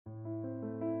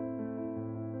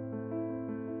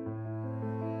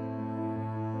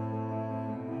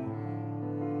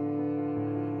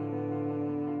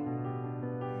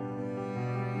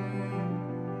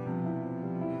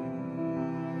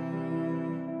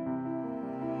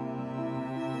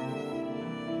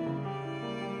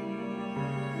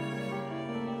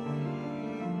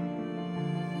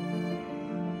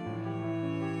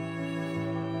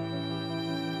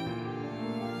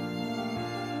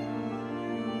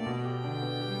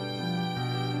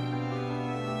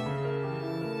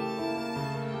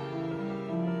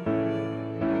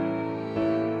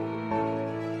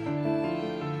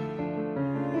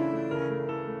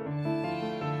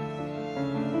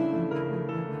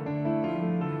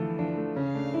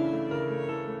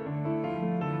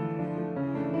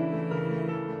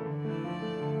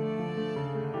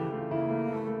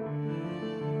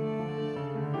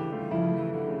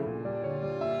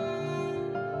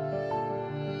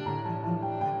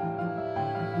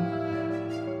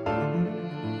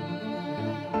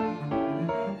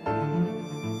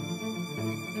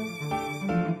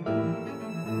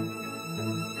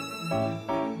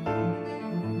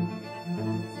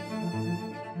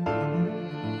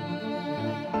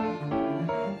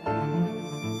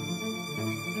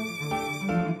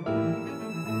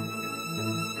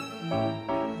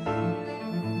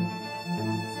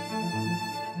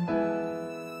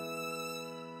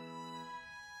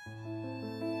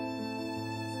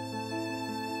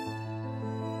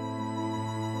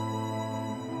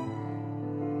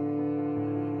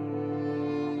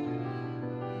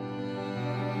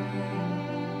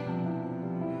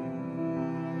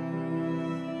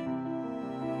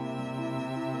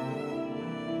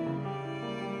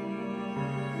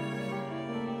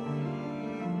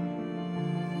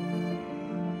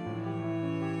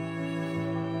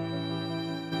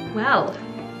Well,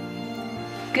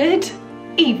 good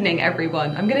evening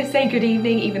everyone. I'm gonna say good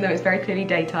evening even though it's very clearly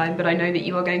daytime, but I know that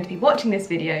you are going to be watching this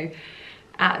video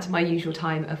at my usual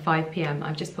time of 5 p.m.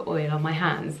 I've just put oil on my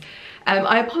hands.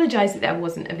 I apologise that there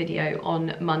wasn't a video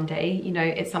on Monday. You know,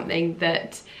 it's something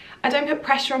that I don't put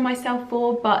pressure on myself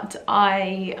for, but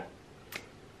I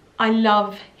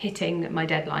love hitting my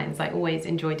deadlines. I always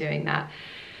enjoy doing that.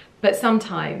 But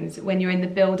sometimes when you're in the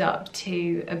build up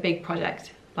to a big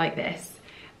project like this,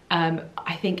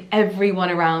 I think everyone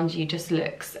around you just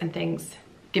looks and thinks,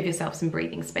 give yourself some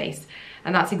breathing space.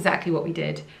 And that's exactly what we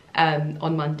did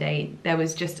on Monday. There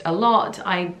was just a lot.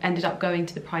 I ended up going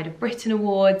to the Pride of Britain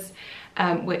Awards,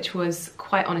 which was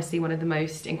quite honestly one of the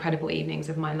most incredible evenings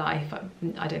of my life.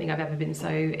 I don't think I've ever been so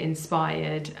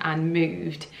inspired and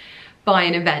moved by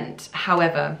an event.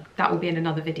 However, that will be in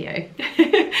another video.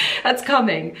 That's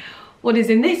coming. What is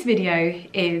in this video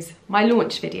is my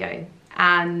launch video.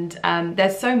 And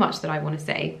there's so much that I want to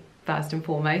say, first and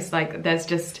foremost. Like,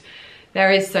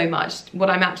 there is so much. What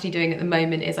I'm actually doing at the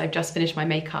moment is I've just finished my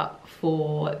makeup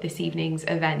for this evening's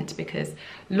event, because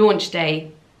launch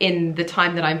day in the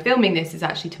time that I'm filming this is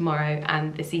actually tomorrow,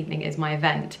 and this evening is my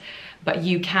event. But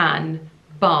you can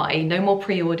buy, no more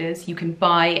pre-orders, you can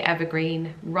buy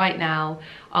Evergreen right now.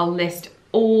 I'll list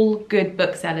all good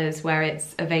booksellers where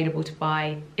it's available to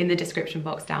buy in the description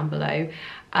box down below,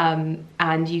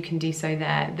 and you can do so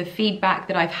there. The feedback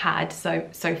that I've had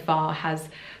so far has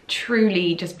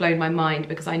truly just blown my mind,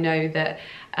 because I know that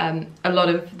a lot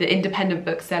of the independent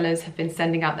booksellers have been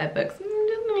sending out their books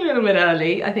a little bit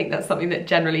early. I think that's something that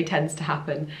generally tends to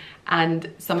happen, and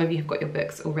some of you have got your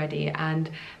books already, and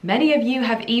many of you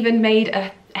have even made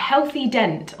a healthy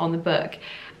dent on the book.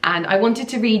 And I wanted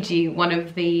to read you one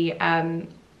of the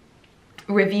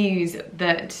reviews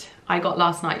that I got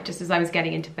last night just as I was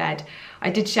getting into bed. I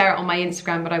did share it on my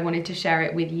Instagram, but I wanted to share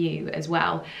it with you as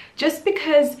well, just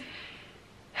because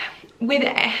with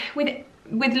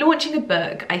launching a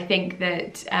book, I think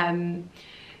that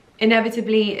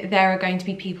inevitably there are going to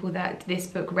be people that this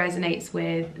book resonates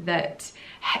with, that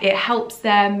it helps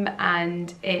them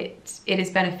and it is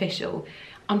beneficial.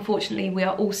 Unfortunately, we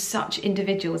are all such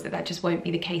individuals that just won't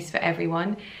be the case for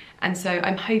everyone. And so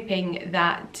I'm hoping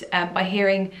that by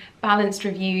hearing balanced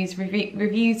reviews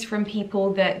from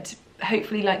people that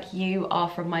hopefully, like you, are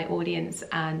from my audience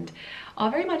and are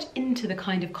very much into the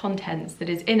kind of contents that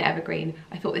is in Evergreen,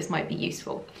 I thought this might be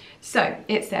useful. So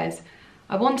it says,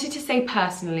 I wanted to say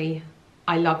personally,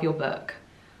 I love your book.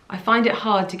 I find it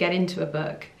hard to get into a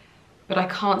book, but I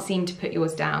can't seem to put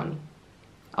yours down.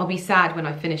 I'll be sad when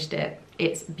I've finished it.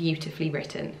 It's beautifully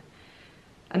written.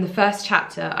 And the first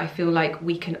chapter, I feel like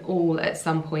we can all at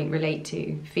some point relate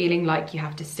to, feeling like you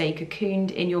have to stay cocooned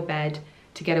in your bed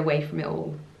to get away from it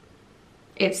all.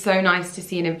 It's so nice to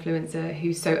see an influencer who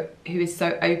is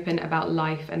so open about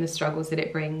life and the struggles that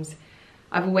it brings.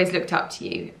 I've always looked up to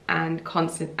you and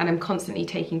I'm constantly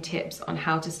taking tips on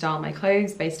how to style my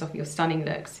clothes based off your stunning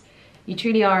looks. You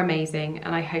truly are amazing,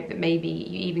 and I hope that maybe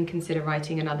you even consider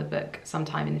writing another book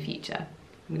sometime in the future.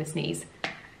 I'm gonna sneeze.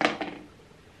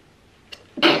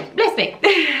 Bless me.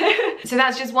 So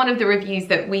that's just one of the reviews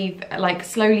that we've like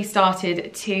slowly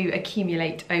started to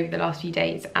accumulate over the last few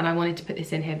days, and I wanted to put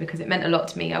this in here because it meant a lot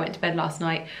to me. I went to bed last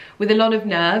night with a lot of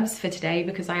nerves for today,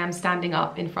 because I am standing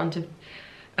up in front of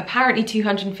apparently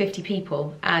 250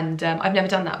 people, and I've never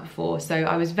done that before, so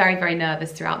I was very, very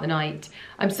nervous throughout the night.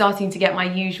 I'm starting to get my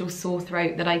usual sore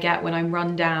throat that I get when I'm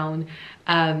run down,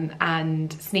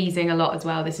 and sneezing a lot as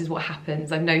well. This is what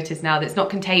happens. I've noticed now that it's not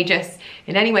contagious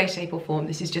in any way, shape or form.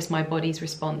 This is just my body's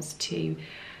response to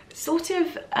sort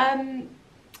of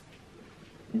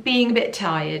being a bit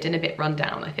tired and a bit run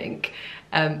down, I think.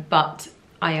 But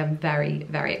I am very,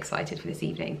 very excited for this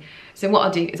evening. So what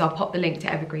I'll do is I'll pop the link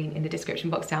to Evergreen in the description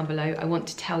box down below. I want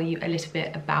to tell you a little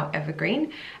bit about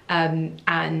Evergreen. And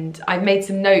I've made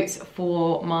some notes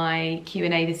for my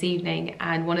Q&A this evening.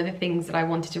 And one of the things that I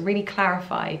wanted to really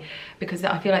clarify, because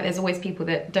I feel like there's always people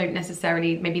that don't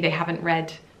necessarily, maybe they haven't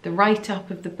read the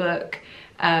write-up of the book,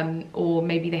 or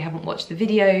maybe they haven't watched the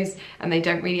videos and they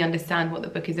don't really understand what the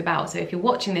book is about. So if you're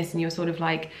watching this and you're sort of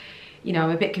like, you know,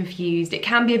 I'm a bit confused. It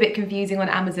can be a bit confusing on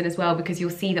Amazon as well, because you'll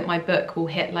see that my book will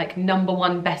hit like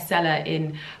 #1 bestseller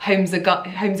in Homes and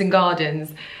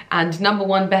Gardens and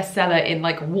 #1 bestseller in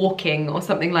like Walking or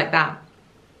something like that.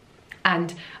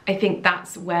 And I think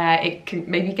that's where it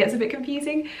maybe gets a bit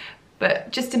confusing,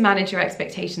 but just to manage your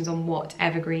expectations on what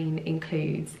Evergreen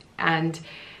includes and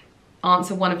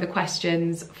answer one of the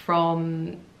questions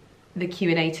from the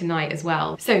Q&A tonight as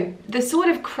well. So the sort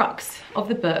of crux of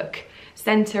the book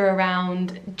center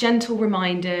around gentle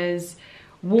reminders,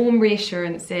 warm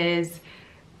reassurances,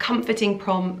 comforting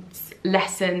prompts,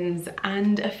 lessons,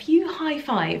 and a few high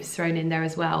fives thrown in there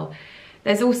as well.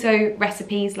 There's also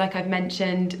recipes, like I've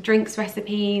mentioned, drinks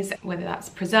recipes, whether that's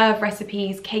preserve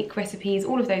recipes, cake recipes,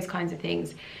 all of those kinds of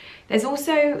things. There's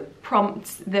also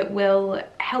prompts that will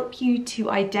help you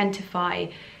to identify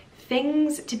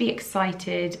things to be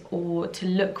excited or to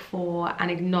look for and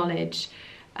acknowledge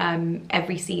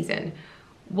every season.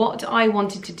 What I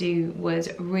wanted to do was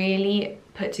really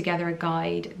put together a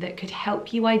guide that could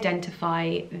help you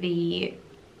identify the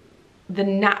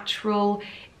natural,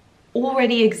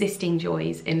 already existing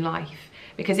joys in life.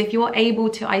 Because if you're able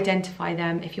to identify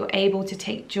them, if you're able to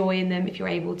take joy in them, if you're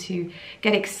able to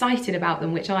get excited about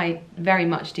them, which I very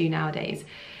much do nowadays,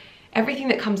 everything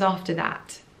that comes after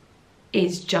that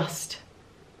is just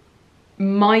a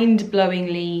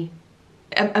mind-blowingly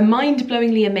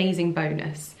amazing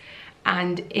bonus.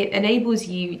 And it enables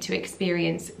you to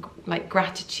experience like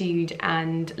gratitude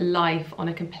and life on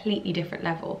a completely different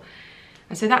level.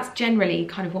 And so that's generally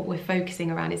kind of what we're focusing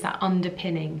around, is that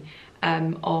underpinning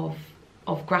of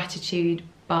gratitude,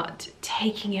 but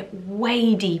taking it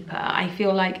way deeper. I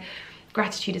feel like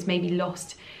gratitude has maybe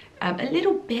lost a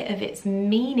little bit of its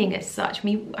meaning as such.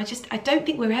 I don't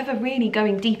think we're ever really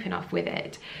going deep enough with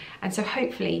it. And so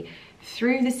hopefully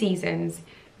through the seasons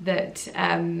that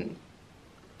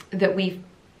we've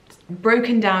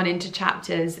broken down into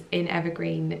chapters in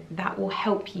Evergreen, that will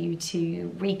help you to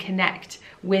reconnect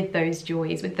with those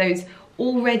joys, with those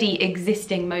already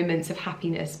existing moments of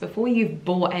happiness before you've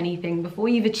bought anything, before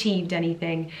you've achieved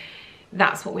anything.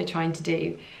 That's what we're trying to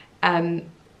do.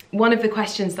 One of the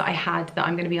questions that I had that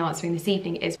I'm going to be answering this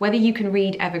evening is whether you can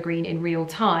read Evergreen in real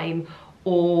time,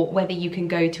 or whether you can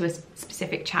go to a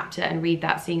specific chapter and read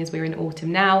that, seeing as we're in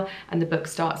autumn now and the book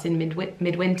starts in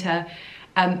midwinter.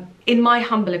 In my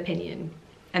humble opinion,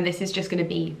 and this is just going to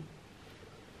be,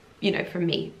 you know, from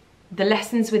me, the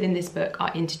lessons within this book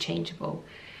are interchangeable.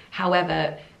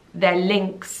 However, their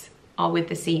links are with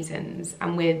the seasons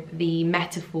and with the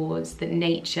metaphors that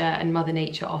nature and Mother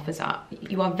Nature offers up.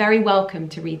 You are very welcome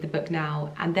to read the book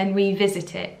now and then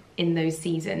revisit it in those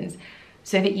seasons,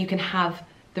 so that you can have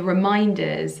the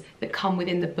reminders that come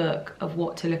within the book of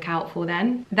what to look out for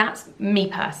then. That's me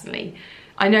personally.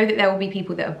 I know that there will be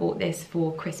people that have bought this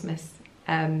for Christmas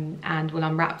and will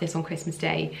unwrap this on Christmas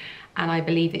Day, and I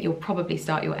believe that you'll probably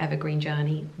start your Evergreen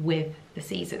journey with the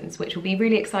seasons, which will be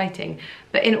really exciting.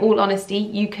 But in all honesty,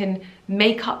 you can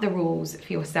make up the rules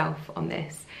for yourself on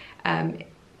this.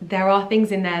 There are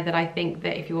things in there that I think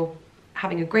that if you're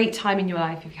having a great time in your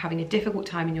life, if you're having a difficult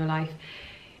time in your life,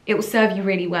 it will serve you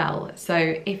really well. So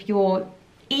if you're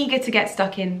eager to get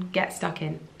stuck in,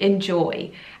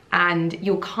 enjoy, and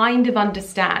you'll kind of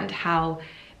understand how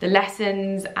the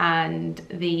lessons and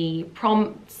the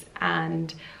prompts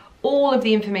and all of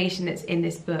the information that's in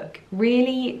this book,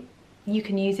 really, you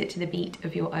can use it to the beat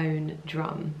of your own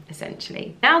drum,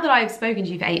 essentially. Now that I've spoken to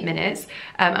you for 8 minutes,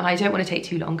 and I don't want to take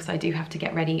too long because I do have to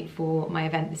get ready for my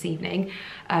event this evening.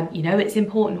 You know, it's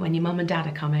important when your mum and dad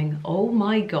are coming. Oh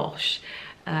my gosh.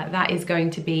 That is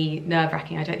going to be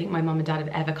nerve-wracking. I don't think my mum and dad have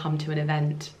ever come to an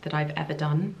event that I've ever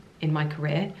done in my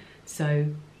career, so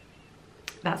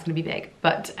that's going to be big.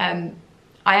 But I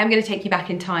am going to take you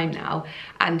back in time now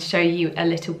and show you a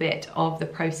little bit of the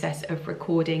process of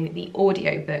recording the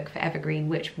audiobook for Evergreen,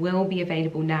 which will be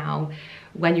available now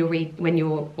when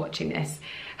you're watching this,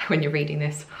 when you're reading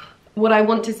this. What I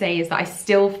want to say is that I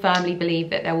still firmly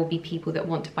believe that there will be people that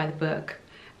want to buy the book,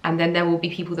 and then there will be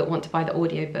people that want to buy the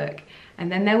audiobook.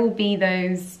 And then there will be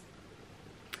those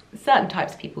certain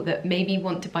types of people that maybe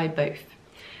want to buy both,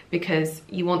 because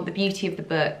you want the beauty of the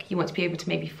book, you want to be able to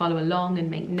maybe follow along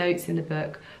and make notes in the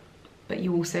book, but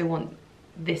you also want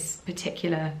this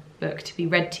particular book to be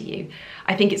read to you.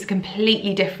 I think it's a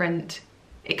completely different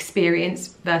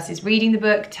experience versus reading the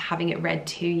book to having it read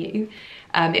to you.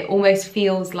 It almost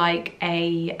feels like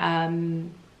a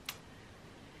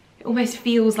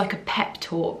pep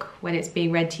talk when it's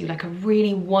being read to you, like a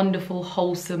really wonderful,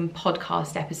 wholesome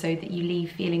podcast episode that you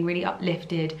leave feeling really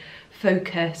uplifted,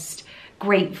 focused,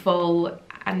 grateful,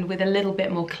 and with a little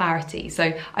bit more clarity.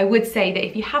 So I would say that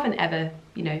if you haven't ever,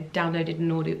 you know, downloaded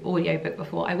an audiobook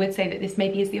before, I would say that this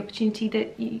maybe is the opportunity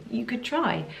that you could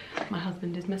try. My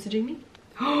husband is messaging me.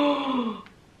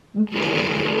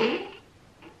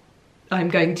 I'm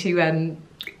going to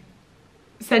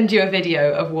send you a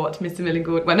video of what Mr. Millen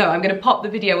Gordon, well no, I'm going to pop the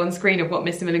video on screen of what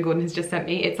Mr. Millen Gordon has just sent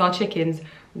me. It's our chickens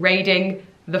raiding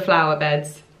the flower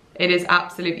beds. It is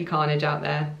absolutely carnage out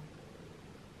there.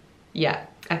 Yeah,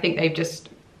 I think they've just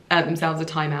earned themselves a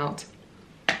timeout.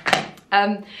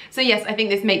 So yes, I think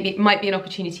this might be an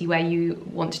opportunity where you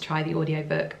want to try the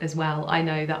audiobook as well. I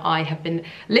know that I have been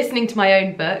listening to my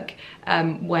own book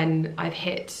when I've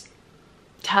hit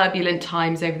turbulent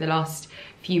times over the last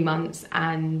few months,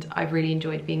 and I've really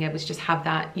enjoyed being able to just have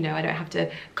that, you know, I don't have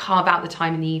to carve out the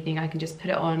time in the evening. I can just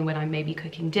put it on when I'm maybe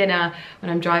cooking dinner,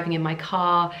 when I'm driving in my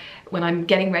car, when I'm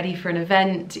getting ready for an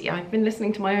event. I've been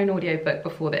listening to my own audiobook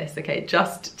before this, okay,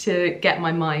 just to get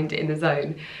my mind in the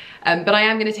zone. But I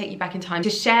am going to take you back in time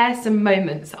to share some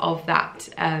moments of that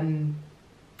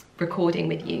recording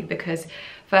with you, because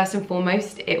first and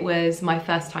foremost, it was my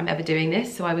first time ever doing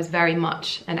this, so I was very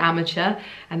much an amateur,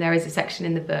 and there is a section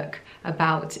in the book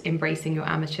about embracing your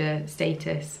amateur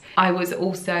status. I was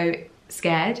also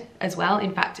scared as well.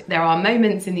 In fact, there are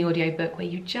moments in the audiobook where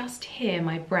you just hear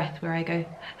my breath, where I go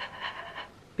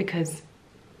because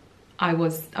I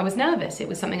was nervous. It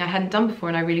was something I hadn't done before,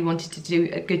 and I really wanted to do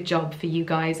a good job for you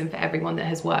guys and for everyone that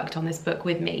has worked on this book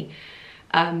with me.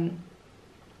 And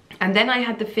then I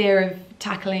had the fear of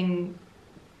tackling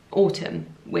autumn,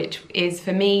 which is,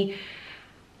 for me,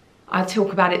 I'll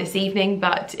talk about it this evening,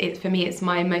 but for me it's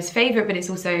my most favourite, but it's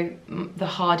also the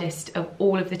hardest of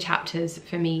all of the chapters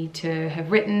for me to have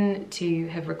written, to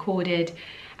have recorded,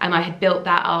 and I had built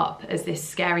that up as this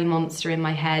scary monster in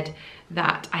my head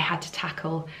that I had to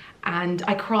tackle, and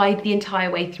I cried the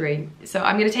entire way through. So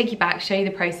I'm going to take you back, show you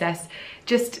the process,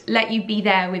 just let you be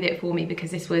there with it for me,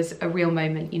 because this was a real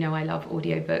moment. You know, I love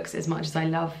audiobooks as much as I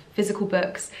love physical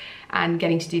books, and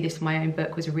getting to do this for my own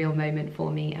book was a real moment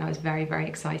for me, and I was very, very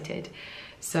excited.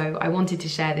 So I wanted to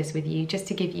share this with you just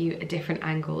to give you a different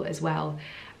angle as well.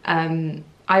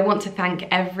 I want to thank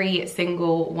every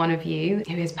single one of you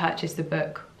who has purchased the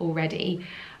book already.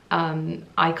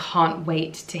 I can't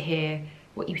wait to hear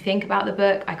what you think about the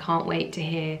book. I can't wait to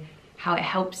hear how it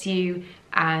helps you,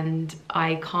 and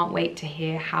I can't wait to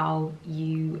hear how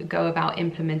you go about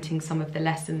implementing some of the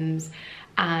lessons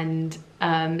and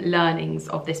learnings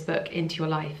of this book into your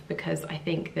life, because I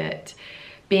think that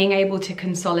being able to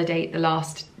consolidate the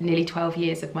last nearly 12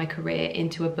 years of my career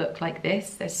into a book like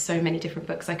this, there's so many different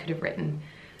books I could have written,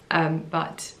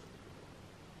 but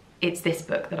it's this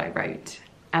book that I wrote,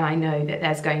 and I know that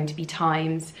there's going to be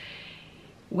times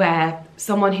where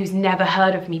someone who's never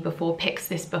heard of me before picks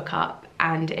this book up,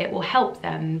 and it will help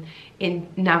them in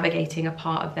navigating a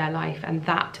part of their life, and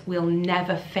that will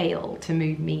never fail to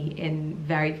move me in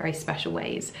very, very special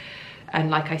ways.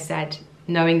 And like I said,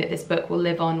 knowing that this book will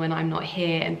live on when I'm not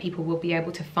here, and people will be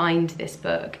able to find this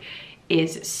book,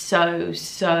 is so,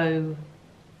 so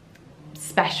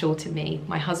special to me.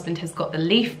 My husband has got the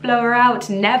leaf blower out,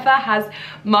 never has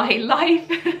my life.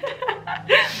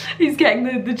 He's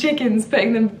getting the chickens,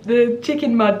 putting the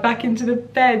chicken mud back into the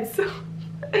beds.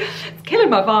 It's killing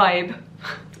my vibe.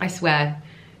 I swear,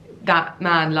 that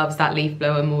man loves that leaf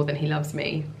blower more than he loves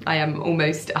me. I am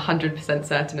almost 100%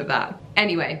 certain of that.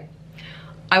 Anyway,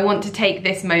 I want to take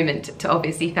this moment to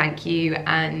obviously thank you,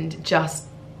 and just,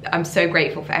 I'm so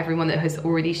grateful for everyone that has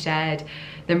already shared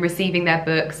them receiving their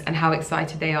books and how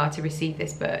excited they are to receive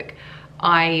this book.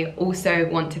 I also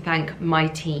want to thank my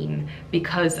team,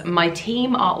 because my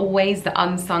team are always the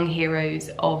unsung heroes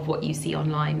of what you see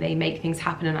online. They make things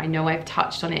happen, and I know I've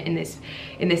touched on it in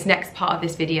this next part of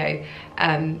this video.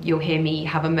 You'll hear me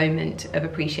have a moment of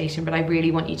appreciation, but I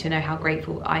really want you to know how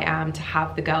grateful I am to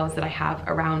have the girls that I have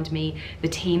around me, the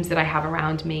teams that I have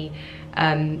around me.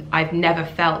 I've never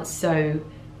felt so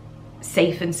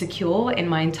safe and secure in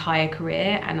my entire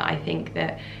career, and I think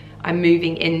that I'm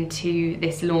moving into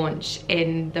this launch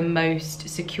in the most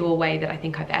secure way that I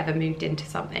think I've ever moved into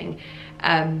something,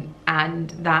 and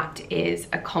that is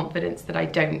a confidence that I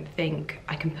don't think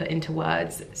I can put into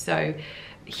words. So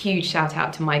huge shout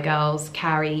out to my girls,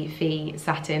 Carrie, Fee,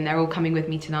 Satin, they're all coming with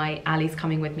me tonight. Ali's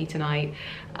coming with me tonight.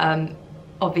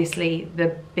 Obviously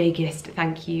the biggest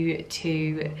thank you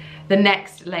to the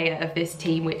next layer of this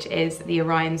team, which is the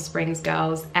Orion Springs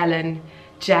girls, Ellen,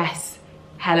 Jess,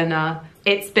 Helena.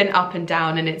 It's been up and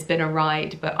down, and it's been a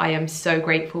ride, but I am so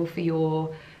grateful for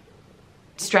your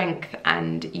strength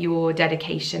and your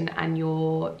dedication and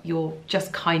your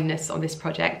just kindness on this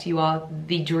project. You are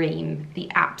the dream, the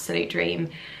absolute dream.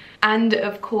 And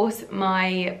of course,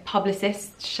 my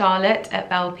publicist, Charlotte at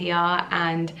Bell PR,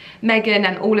 and Megan,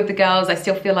 and all of the girls. I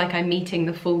still feel like I'm meeting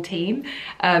the full team,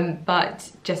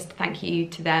 but just thank you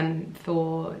to them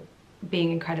for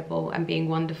being incredible and being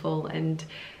wonderful, and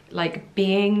like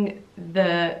being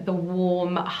the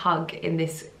warm hug in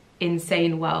this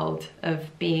insane world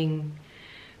of being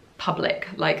public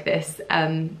like this.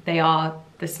 They are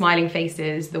the smiling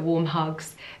faces, the warm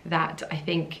hugs that I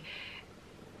think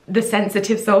the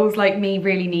sensitive souls like me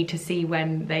really need to see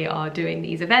when they are doing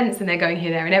these events and they're going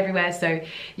here, there and everywhere. So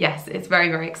yes, it's very,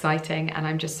 very exciting, and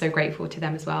I'm just so grateful to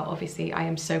them as well. Obviously, I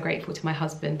am so grateful to my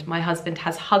husband. My husband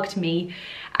has hugged me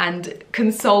and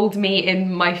consoled me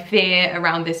in my fear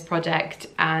around this project,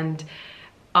 and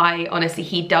I honestly,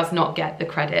 he does not get the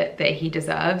credit that he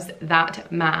deserves.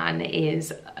 That man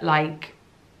is like,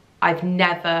 I've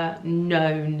never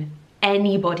known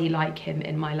anybody like him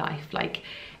in my life. Like,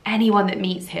 anyone that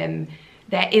meets him,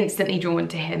 they're instantly drawn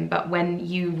to him. But when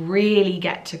you really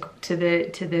get to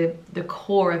the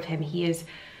core of him, he is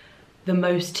the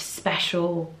most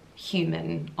special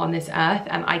human on this earth,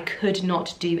 and I could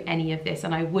not do any of this,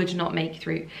 and I would not make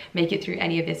it through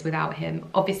any of this without him.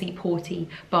 Obviously, Porty,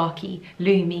 Barky,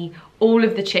 Lumi, all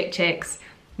of the chicks,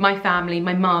 my family,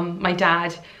 my mum, my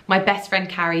dad, my best friend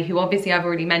Carrie, who obviously I've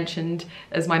already mentioned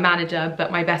as my manager,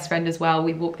 but my best friend as well.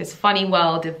 We walk this funny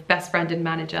world of best friend and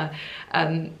manager.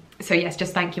 So yes,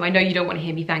 just thank you. I know you don't want to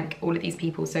hear me thank all of these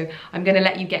people, so I'm going to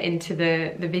let you get into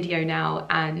the video now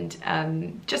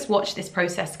and just watch this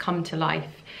process come to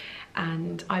life.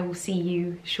 And I will see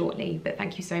you shortly, but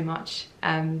thank you so much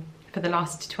for the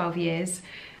last 12 years.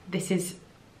 This is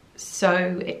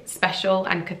so special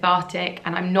and cathartic,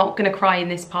 and I'm not going to cry in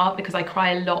this part because I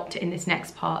cry a lot in this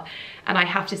next part, and I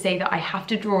have to say that I have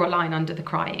to draw a line under the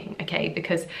crying, okay,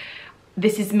 because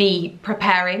this is me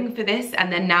preparing for this,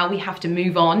 and then now we have to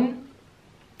move on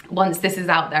once this is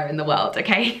out there in the world,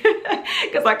 okay?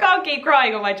 Because I can't keep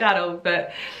crying on my channel,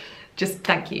 but just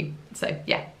thank you. So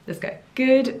yeah, let's go.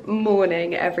 Good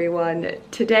morning, everyone.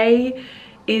 Today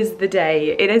is the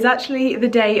day. It is actually the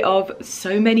day of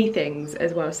so many things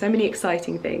as well, so many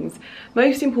exciting things.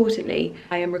 Most importantly,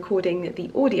 I am recording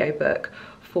the audiobook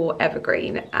for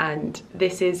Evergreen, and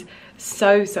this is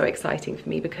so exciting for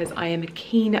me because I am a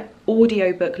keen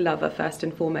audiobook lover first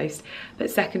and foremost, but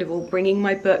second of all, bringing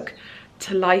my book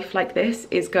to life like this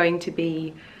is going to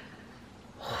be,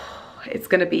 it's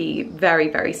going to be very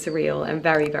surreal and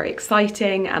very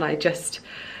exciting, and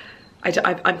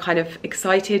I'm kind of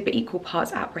excited but equal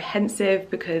parts apprehensive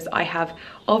because I have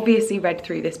obviously read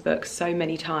through this book so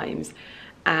many times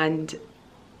and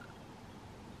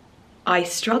I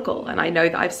struggle, and I know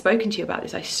that I've spoken to you about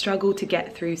this, I struggle to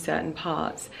get through certain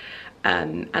parts,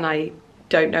 and I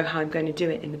don't know how I'm going to do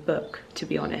it in the book, to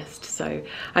be honest. So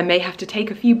I may have to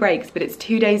take a few breaks, but it's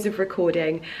 2 days of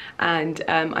recording, and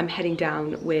I'm heading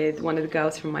down with one of the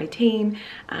girls from my team,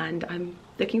 and I'm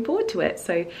looking forward to it.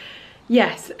 So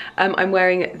yes, I'm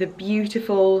wearing the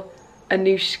beautiful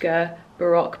Anushka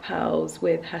Baroque pearls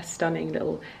with her stunning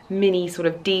little mini sort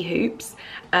of D hoops.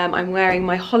 I'm wearing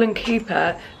my Holland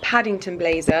Cooper Paddington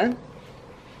blazer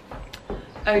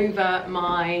over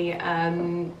my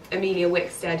Amelia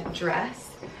Wickstead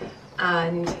dress,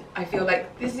 and I feel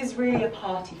like this is really a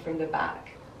party from the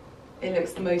back. It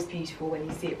looks the most beautiful when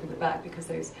you see it from the back because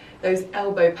those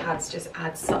elbow pads just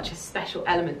add such a special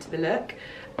element to the look.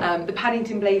 The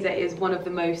Paddington blazer is one of the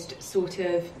most sort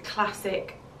of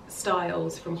classic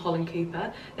styles from Holland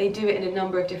Cooper. They do it in a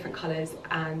number of different colours,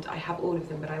 and I have all of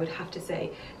them, but I would have to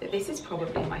say that this is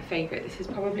probably my favourite. This is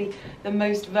probably the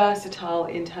most versatile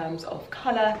in terms of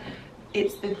colour.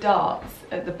 It's the darts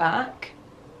at the back.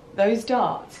 Those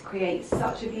darts create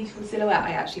such a beautiful silhouette,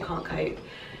 I actually can't cope.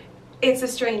 It's a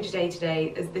strange day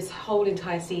today, as this whole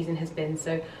entire season has been,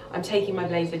 so I'm taking my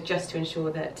blazer just to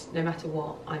ensure that no matter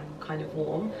what, I'm kind of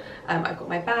warm. I've got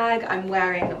my bag, I'm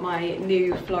wearing my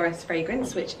new Florist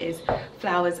fragrance, which is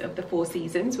Flowers of the Four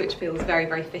Seasons, which feels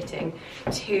very fitting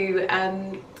to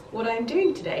what I'm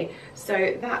doing today.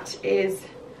 So that's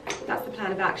the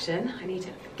plan of action. I need to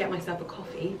get myself a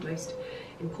coffee, most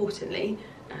importantly,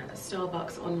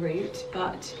 Starbucks en route,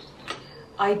 but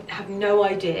I have no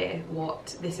idea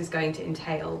what this is going to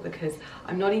entail because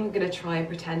I'm not even going to try and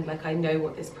pretend like I know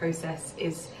what this process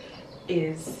is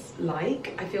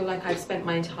like. I feel like I've spent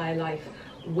my entire life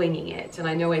winging it, and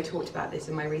I know I talked about this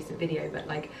in my recent video, but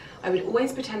like I would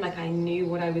always pretend like I knew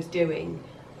what I was doing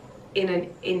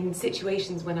in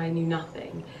situations when I knew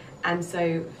nothing. And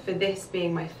so for this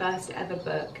being my first ever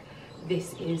book,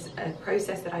 this is a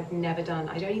process that I've never done.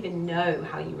 I don't even know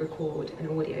how you record an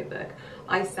audiobook.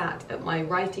 I sat at my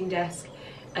writing desk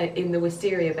in the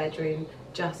wisteria bedroom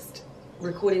just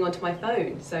recording onto my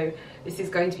phone. So this is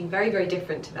going to be very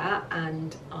different to that,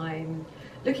 and I'm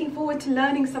looking forward to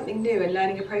learning something new and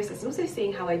learning a process and also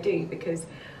seeing how I do, because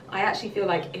I actually feel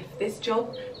like if this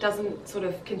job doesn't sort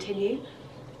of continue,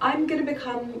 I'm going to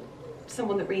become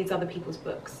someone that reads other people's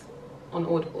books on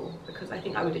Audible, because I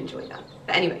think I would enjoy that.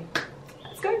 But anyway,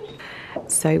 let's go.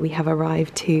 So we have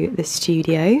arrived to the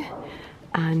studio,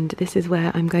 and this is where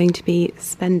I'm going to be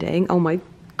spending, oh my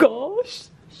gosh,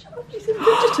 shut up you She's in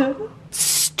predator.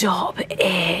 Stop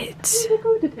it.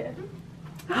 Recorded it.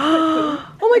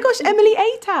 Oh my gosh, Emily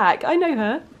Atack. I know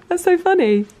her. That's so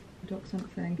funny.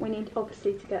 Something. We need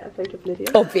obviously to get a photo of Lydia.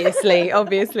 Obviously,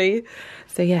 obviously.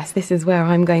 So yes, this is where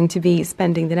I'm going to be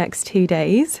spending the next 2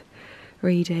 days,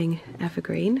 reading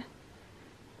Evergreen.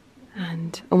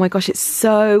 And oh my gosh, it's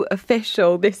so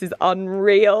official. This is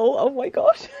unreal. Oh my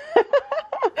gosh.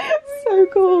 So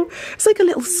cool. It's like a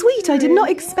little suite. I did not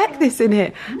expect this in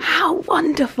it. How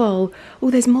wonderful.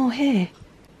 Oh, there's more here.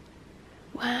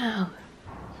 Wow.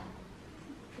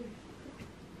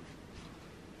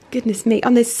 Goodness me.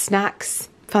 And there's snacks.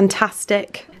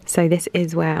 Fantastic. So this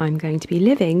is where I'm going to be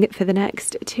living for the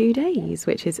next 2 days,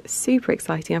 which is super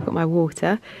exciting. I've got my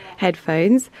water,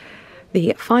 headphones,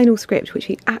 the final script, which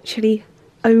we actually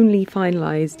only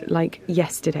finalised like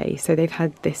yesterday. So they've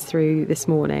had this through this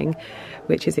morning,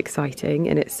 which is exciting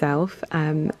in itself.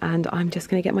 And I'm just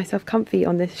going to get myself comfy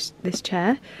on this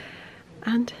chair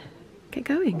and get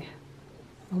going.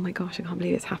 Oh my gosh, I can't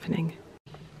believe it's happening.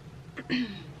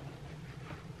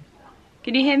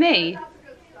 Can you hear me?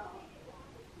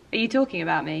 Are you talking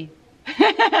about me?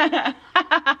 Are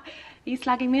you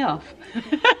slagging me off? We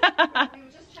were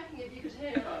just checking if you could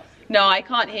hear us. No, I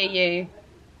can't hear you.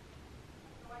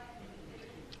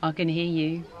 I can hear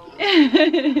you.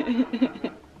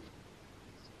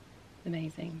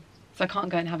 Amazing. So I can't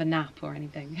go and have a nap or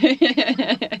anything.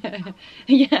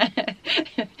 Yeah,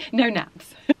 no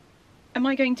naps. Am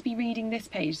I going to be reading this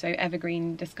page? So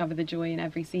Evergreen, discover the joy in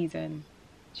every season.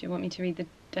 Do you want me to read the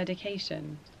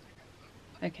dedication?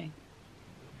 Okay.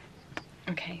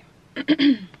 Okay.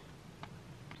 God,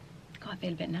 I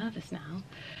feel a bit nervous now.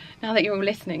 Now that you're all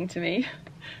listening to me.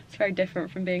 It's very different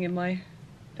from being in my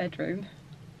bedroom.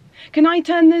 Can I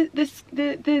turn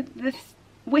the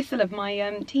whistle of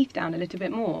my teeth down a little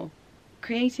bit more?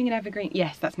 Creating an evergreen.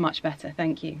 Yes, that's much better.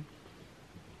 Thank you.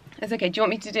 That's okay. Do you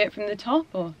want me to do it from the top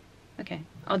or? Okay.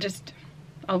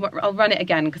 I'll run it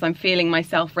again because I'm feeling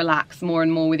myself relax more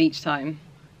and more with each time.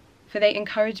 For they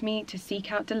encourage me to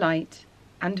seek out delight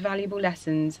and valuable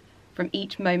lessons from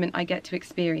each moment I get to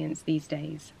experience these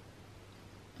days.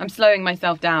 I'm slowing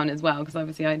myself down as well because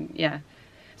obviously yeah.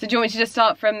 So do you want me to just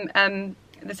start from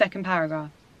the second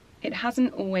paragraph? It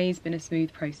hasn't always been a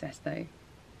smooth process though.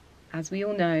 As we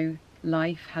all know,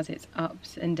 life has its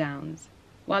ups and downs.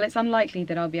 While it's unlikely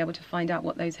that I'll be able to find out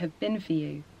what those have been for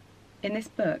you, in this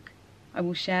book, I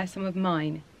will share some of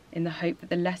mine in the hope that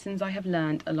the lessons I have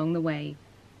learned along the way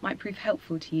might prove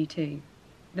helpful to you too.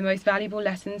 The most valuable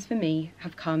lessons for me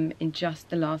have come in just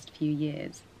the last few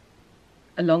years.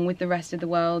 Along with the rest of the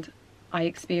world, I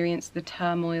experienced the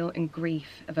turmoil and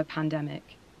grief of the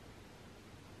pandemic.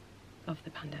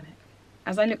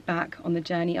 As I look back on the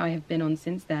journey I have been on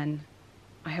since then,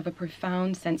 I have a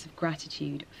profound sense of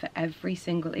gratitude for every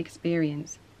single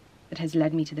experience that has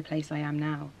led me to the place I am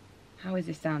now. How is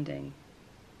this sounding?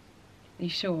 Are you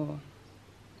sure?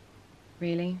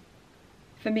 Really?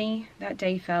 For me, that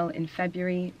day fell in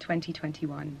February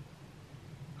 2021.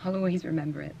 I'll always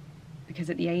remember it, because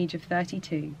at the age of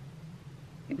 32,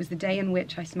 it was the day in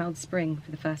which I smelled spring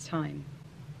for the first time.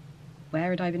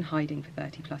 Where had I been hiding for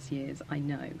 30 plus years? I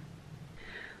know.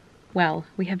 Well,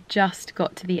 we have just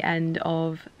got to the end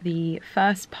of the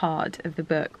first part of the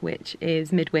book, which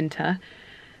is midwinter.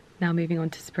 Now moving on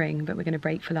to spring, but we're going to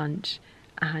break for lunch.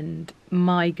 And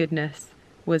my goodness,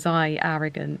 was I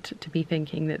arrogant to be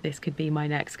thinking that this could be my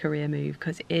next career move,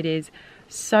 because it is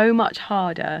so much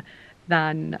harder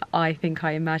than I think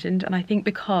I imagined. And I think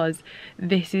because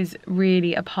this is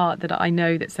really a part that I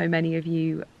know that so many of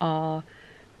you are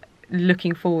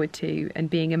looking forward to and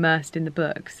being immersed in the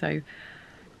book. So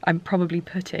I'm probably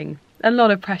putting a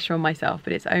lot of pressure on myself,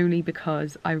 but it's only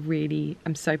because I really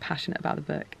am so passionate about the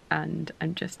book and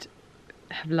I'm just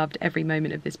have loved every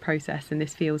moment of this process. And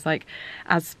this feels like,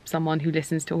 as someone who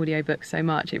listens to audiobooks so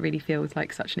much, it really feels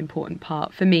like such an important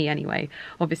part for me anyway.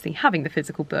 Obviously having the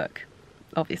physical book,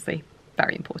 obviously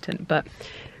very important, but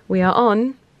we are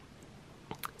on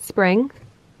spring,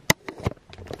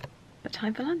 but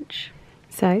time for lunch.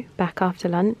 So back after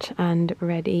lunch and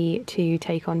ready to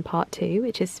take on part 2,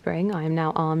 which is spring. I am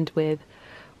now armed with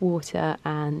water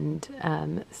and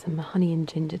some honey and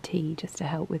ginger tea just to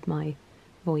help with my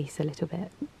voice a little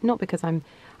bit. Not because I'm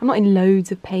not in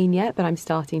loads of pain yet, but I'm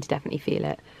starting to definitely feel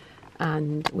it.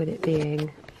 And with it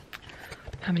being,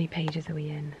 how many pages are we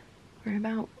in? We're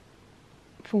about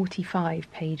 45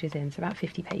 pages in, so about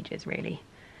 50 pages really.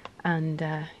 And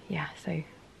yeah, so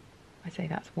I say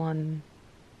that's about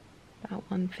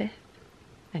 1/5.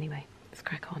 Anyway, let's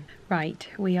crack on. Right,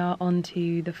 we are on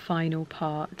to the final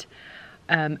part.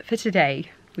 For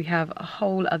today, we have a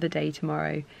whole other day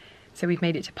tomorrow So we've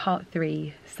made it to part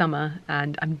 3, summer,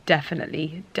 and I'm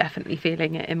definitely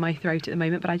feeling it in my throat at the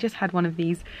moment. But I just had one of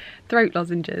these throat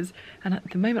lozenges, and at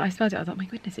the moment I smelled it, I was like, my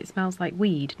goodness, it smells like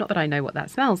weed. Not that I know what that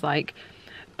smells like,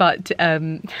 but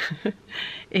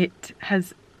it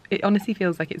honestly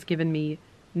feels like it's given me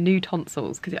new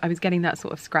tonsils, because I was getting that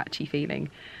sort of scratchy feeling.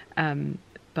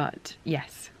 But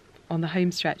yes, on the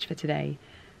home stretch for today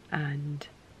and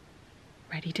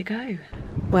ready to go.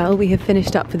 Well, we have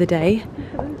finished up for the day.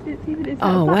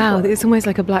 Oh wow, it's almost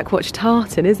like a Black Watch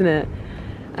tartan, isn't it?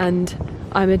 And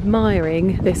I'm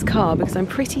admiring this car because I'm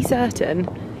pretty certain,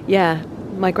 yeah,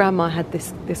 my grandma had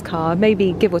this car,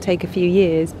 maybe give or take a few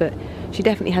years, but she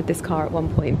definitely had this car at one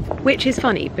point. Which is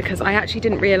funny because I actually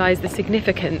didn't realise the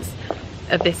significance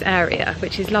of this area,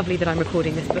 which is lovely that I'm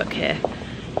recording this book here,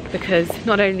 because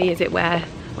not only is it where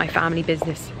my family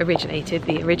business originated,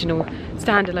 the original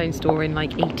standalone store in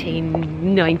like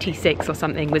 1896 or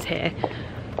something was here,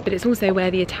 but it's also where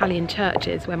the Italian church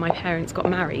is, where my parents got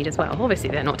married as well. Obviously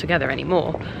they're not together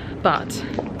anymore, but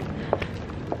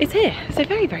it's here, so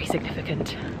very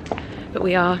significant. But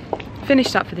we are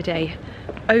finished up for the day,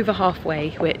 over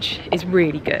halfway, which is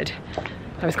really good.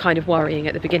 I was kind of worrying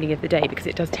at the beginning of the day because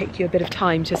it does take you a bit of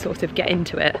time to sort of get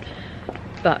into it,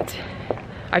 but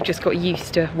I've just got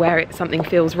used to where something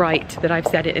feels right, that I've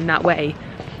said it in that way.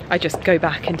 I just go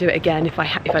back and do it again if I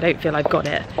don't feel I've got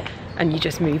it, and you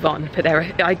just move on. But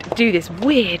I do this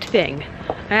weird thing.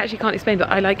 I actually can't explain, but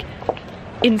I like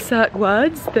insert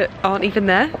words that aren't even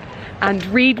there and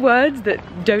read words that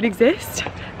don't exist,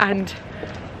 and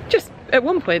just at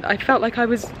one point I felt like I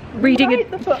was reading it.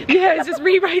 Yeah, it's just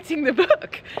rewriting the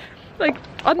book, like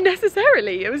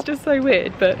unnecessarily. It was just so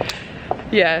weird, but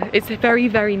yeah, it's a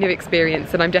very new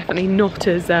experience, and I'm definitely not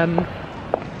as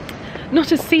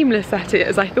seamless at it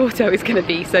as I thought I was going to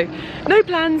be. So no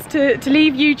plans to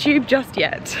leave YouTube just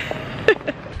yet.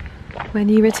 When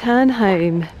you return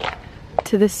home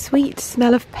to the sweet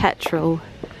smell of petrol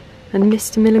and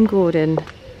Mr. Millen Gordon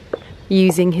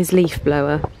using his leaf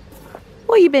blower.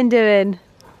 What you been doing?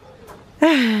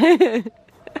 What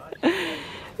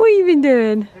you been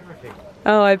doing? Everything.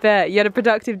 Oh, I bet. You had a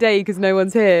productive day because no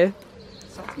one's here.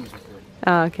 Something's good.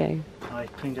 Oh, okay. I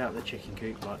cleaned out the chicken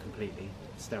coop like completely,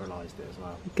 sterilised it as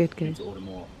well. Good. Need to order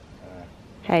more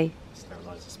Hey.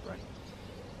 steriliser spray.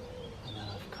 And then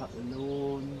I've cut the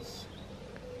lawns,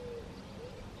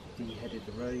 de-headed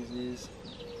the roses,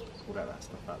 pulled out that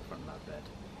stuff out the front of that bed.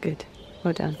 Good.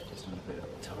 Well done. Just done a bit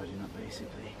of tidying up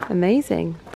basically.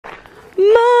 Amazing.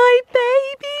 My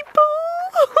baby boy!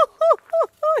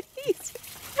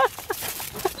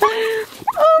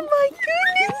 Oh my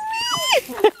goodness me!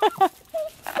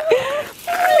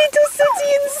 Little sooty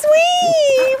and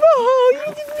sweet! Oh,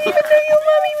 you didn't even know your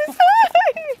mummy was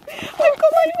home! I've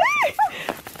got my bag!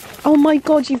 Oh my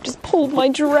god, you've just pulled my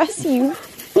dress, you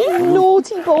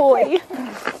naughty boy!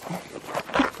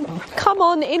 Come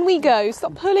on, in we go.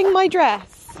 Stop pulling my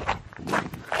dress.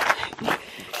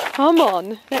 Come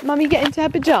on, let mummy get into her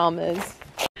pyjamas.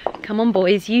 Come on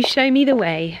boys, you show me the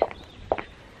way.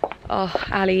 Oh,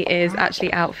 Ali is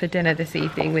actually out for dinner this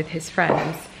evening with his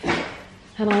friends.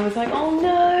 And I was like, oh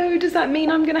no, does that mean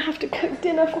I'm gonna have to cook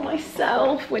dinner for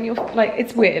myself? When you're like,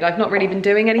 it's weird, I've not really been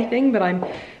doing anything, but I'm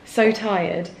so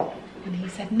tired. And he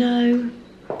said, no,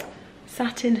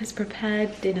 Satin has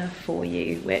prepared dinner for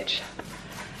you, which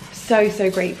I'm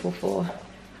so grateful for.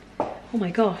 Oh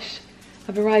my gosh.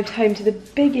 I've arrived home to the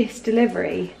biggest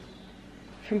delivery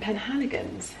from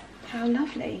Penhaligon's. How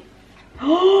lovely.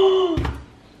 Oh,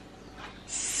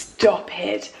 stop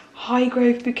it.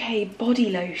 Highgrove Bouquet body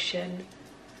lotion.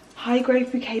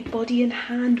 Highgrove Bouquet body and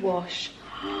hand wash.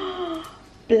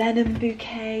 Blenheim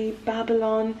Bouquet,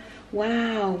 Babylon.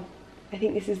 Wow. I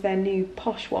think this is their new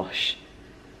posh wash,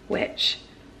 which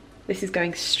this is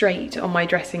going straight on my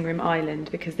dressing room island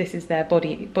because this is their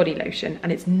body lotion,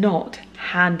 and it's not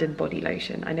hand and body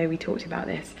lotion. I know we talked about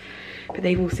this, but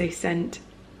they've also sent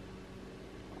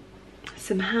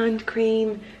some hand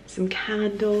cream, some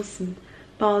candles, some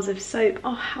bars of soap.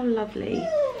 Oh, how lovely.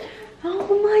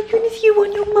 Oh my goodness, you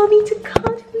want your mummy to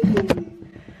cuddle you?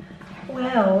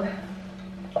 Well,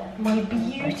 my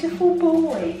beautiful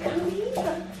boy, come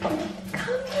here.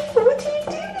 Come here, what are you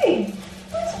doing?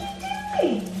 What are you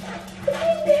doing?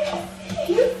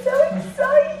 You're so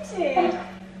excited.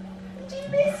 Do you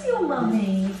miss your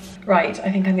mummy? Right,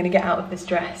 I think I'm going to get out of this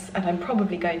dress, and I'm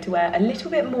probably going to wear a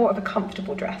little bit more of a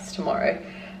comfortable dress tomorrow,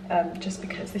 just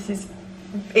because it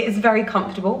is very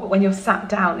comfortable, but when you're sat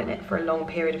down in it for a long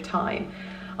period of time,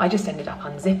 I just ended up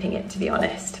unzipping it, to be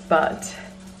honest. But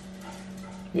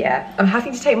yeah, I'm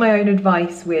having to take my own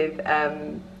advice with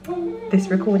this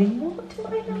recording. What do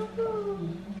I love?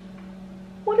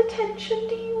 What attention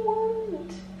do you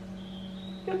want?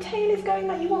 Your tail is going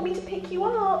like you want me to pick you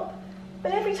up,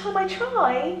 but every time I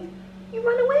try, you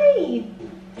run away.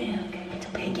 Yeah, okay,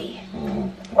 little piggy.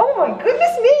 Oh my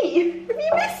goodness me! Have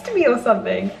you missed me or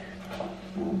something?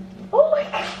 Oh my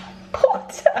God,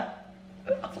 Potter!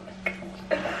 Oh my God.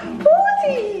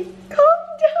 Porty! Calm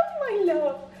down, my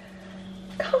love.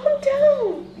 Calm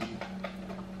down.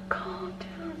 Calm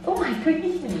down. Oh my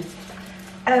goodness.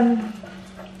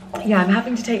 Yeah, I'm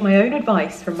having to take my own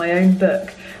advice from my own book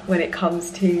when it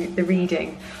comes to the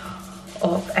reading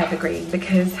of Evergreen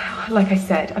because, like I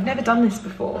said, I've never done this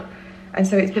before. And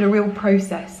so it's been a real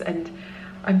process, and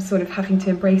I'm sort of having to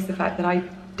embrace the fact that I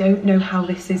don't know how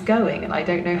this is going and I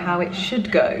don't know how it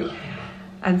should go.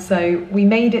 And so we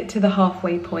made it to the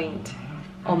halfway point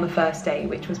on the first day,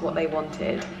 which was what they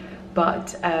wanted.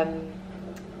 But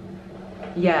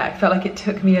yeah, I felt like it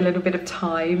took me a little bit of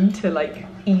time to like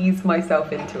ease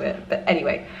myself into it. But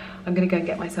anyway, I'm gonna go and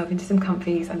get myself into some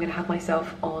comfies. I'm gonna have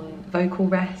myself on vocal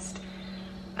rest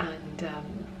and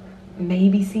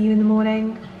maybe see you in the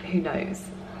morning. Who knows?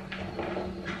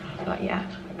 But yeah,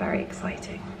 very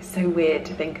exciting. It's so weird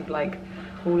to think of like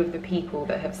all of the people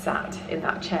that have sat in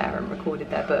that chair and recorded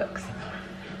their books.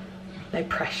 No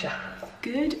pressure.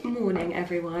 Good morning,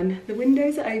 everyone. The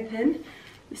windows are open,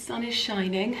 the sun is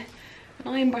shining, and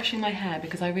I am brushing my hair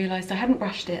because I realised I hadn't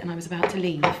brushed it and I was about to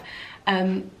leave.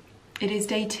 It is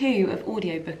day 2 of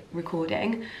audiobook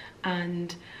recording,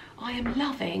 and I am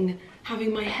loving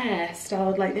having my hair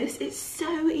styled like this. It's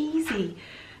so easy.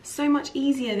 So much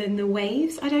easier than the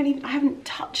waves. I haven't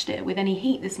touched it with any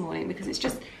heat this morning because it's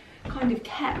just kind of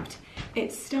kept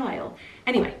its style.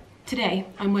 Anyway, today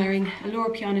I'm wearing a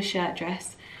Laura Piana shirt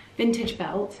dress, vintage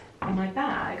belt, and my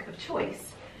bag of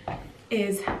choice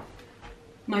is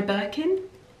my Birkin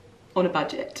on a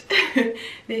budget.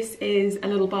 This is a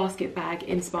little basket bag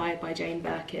inspired by Jane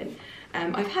Birkin.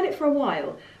 I've had it for a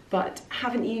while, but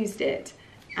haven't used it.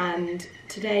 And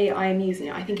today I am using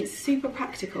it. I think it's super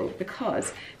practical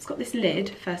because it's got this lid,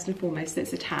 first and foremost,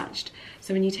 that's attached.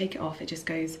 So when you take it off, it just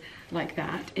goes like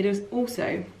that. It is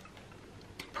also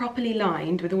properly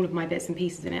lined with all of my bits and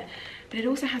pieces in it, but it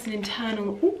also has an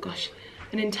internal, oh gosh,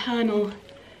 an internal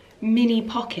mini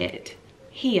pocket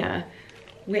here,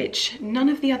 which none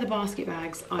of the other basket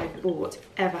bags I've bought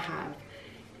ever have.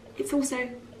 It's also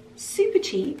super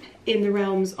cheap in the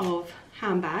realms of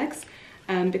handbags.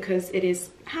 Because it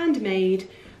is handmade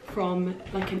from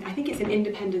like I think it's an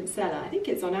independent seller. I think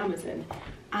it's on Amazon,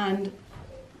 and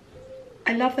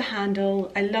I love the handle.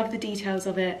 I love the details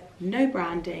of it. No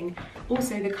branding.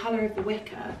 Also, the colour of the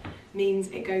wicker means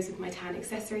it goes with my tan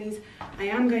accessories. I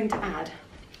am going to add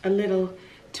a little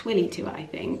twilly to it, I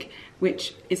think,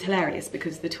 which is hilarious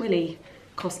because the twilly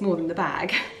costs more than the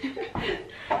bag.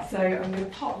 So I'm going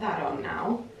to pop that on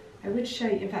now. I would show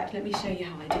you, in fact, let me show you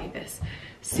how I do this.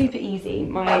 Super easy.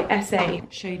 My essay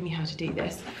showed me how to do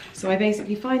this. So I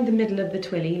basically find the middle of the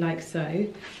twilly like so,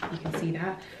 you can see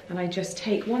that, and I just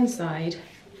take one side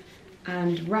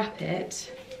and wrap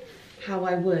it how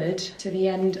I would to the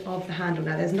end of the handle.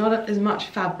 Now there's not as much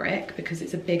fabric because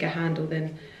it's a bigger handle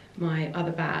than my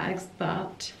other bags,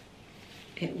 but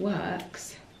it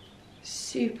works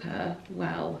super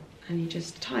well. And you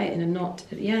just tie it in a knot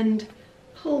at the end,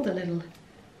 pull the little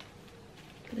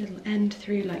end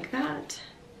through like that,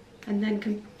 and then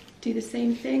can do the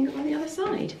same thing on the other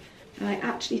side. And I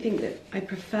actually think that I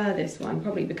prefer this one,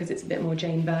 probably because it's a bit more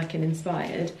Jane Birkin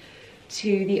inspired,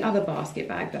 to the other basket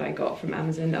bag that I got from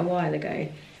Amazon a while ago.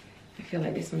 I feel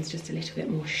like this one's just a little bit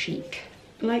more chic,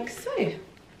 like so.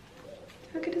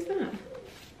 How good is that?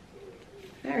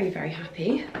 Very, very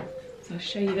happy. So I'll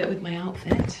show you that with my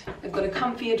outfit. I've got a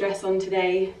comfier dress on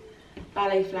today,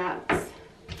 ballet flats,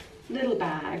 little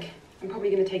bag. I'm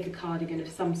probably going to take a cardigan of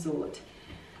some sort.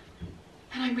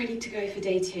 And I'm ready to go for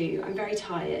day 2. I'm very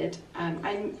tired.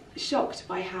 I'm shocked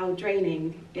by how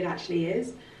draining it actually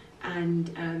is.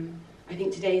 And I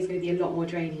think today is going to be a lot more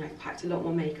draining. I've packed a lot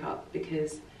more makeup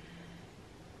because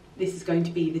this is going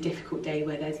to be the difficult day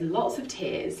where there's lots of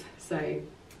tears. So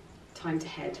time to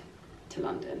head to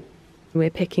London.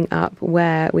 We're picking up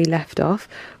where we left off.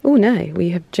 Oh no, we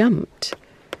have jumped.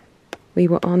 We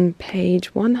were on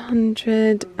page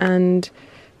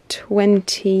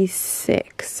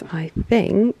 126, I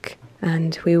think,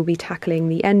 and we will be tackling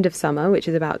the end of summer, which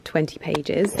is about 20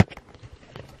 pages,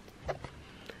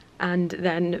 and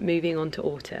then moving on to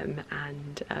autumn.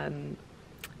 And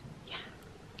yeah,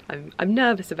 I'm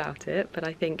nervous about it, but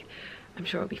I'm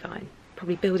sure it'll be fine.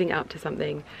 probably building up to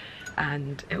something,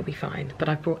 and it'll be fine. But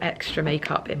I've brought extra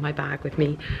makeup in my bag with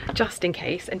me just in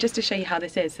case, and just to show you how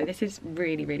this is. So this is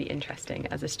really, really interesting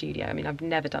as a studio. I mean, I've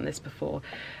never done this before.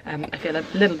 I feel a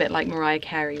little bit like Mariah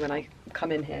Carey when I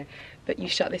come in here. But you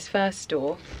shut this first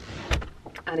door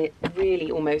and it really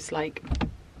almost like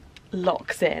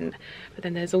locks in. But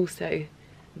then there's also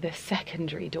the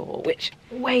secondary door, which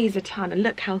weighs a ton, and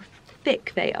look how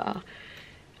thick they are.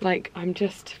 Like, I'm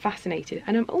just fascinated,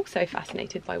 and I'm also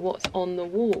fascinated by what's on the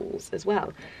walls as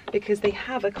well, because they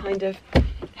have a kind of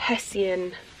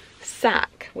Hessian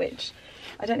sack, which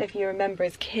I don't know if you remember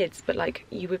as kids, but like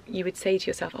you would say to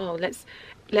yourself, oh, let's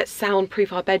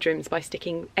soundproof our bedrooms by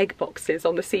sticking egg boxes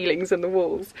on the ceilings and the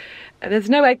walls. And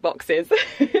there's no egg boxes,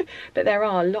 but there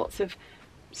are lots of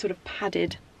sort of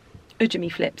padded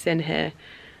ujimi flips in here.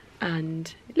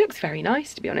 And it looks very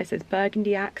nice, to be honest. There's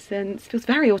burgundy accents. Feels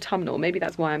very autumnal. Maybe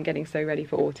that's why I'm getting so ready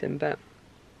for autumn. But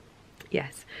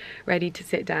yes, ready to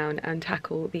sit down and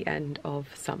tackle the end of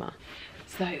summer.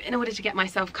 So in order to get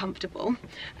myself comfortable,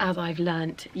 as I've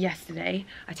learnt yesterday,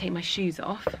 I take my shoes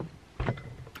off.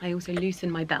 I also loosen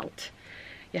my belt.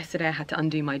 Yesterday I had to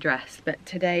undo my dress, but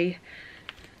today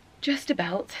just a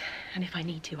belt. And if I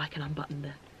need to, I can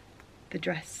unbutton the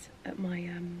dress at my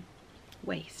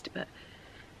waist. But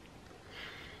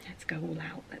let's go all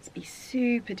out. Let's be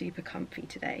super duper comfy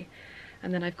today.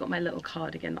 And then I've got my little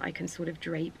cardigan that I can sort of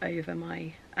drape over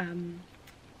my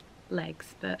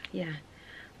legs. But yeah,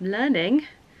 I'm learning,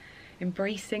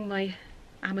 embracing my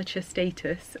amateur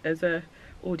status as a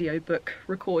audiobook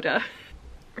recorder.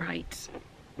 Right,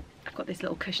 I've got this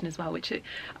little cushion as well, which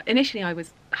initially I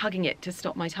was hugging it to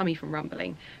stop my tummy from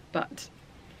rumbling, but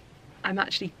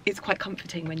it's quite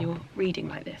comforting when you're reading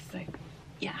like this. So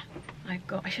yeah,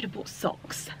 I should have bought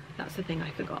socks. That's the thing I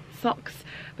forgot. Socks,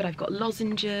 but I've got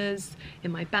lozenges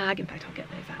in my bag. In fact, I'll get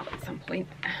those out at some point.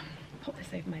 Pop this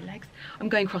over my legs. I'm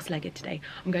going cross-legged today.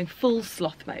 I'm going full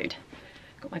sloth mode.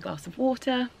 Got my glass of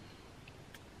water.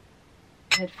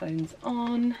 Headphones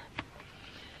on.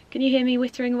 Can you hear me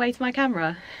whittering away to my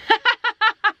camera?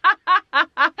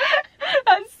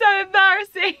 That's so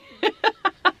embarrassing.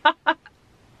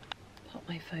 Pop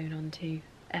my phone onto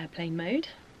airplane mode,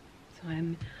 so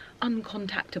I'm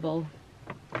uncontactable.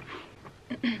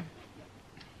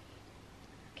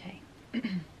 Okay. I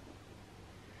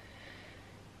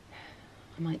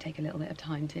might take a little bit of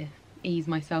time to ease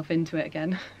myself into it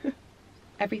again.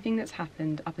 Everything that's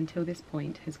happened up until this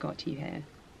point has got you here.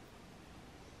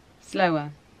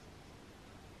 Slower.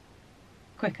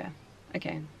 Quicker.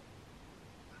 Okay.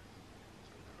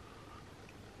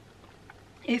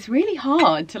 It's really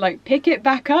hard to like pick it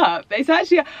back up. It's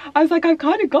actually, I was like, I've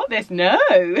kind of got this. No.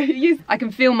 I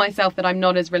can feel myself that I'm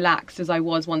not as relaxed as I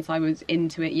was once I was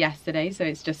into it yesterday, so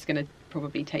it's just going to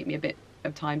probably take me a bit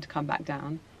of time to come back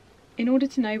down. In order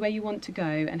to know where you want to go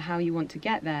and how you want to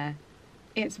get there,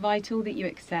 it's vital that you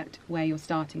accept where you're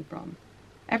starting from.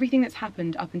 Everything that's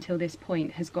happened up until this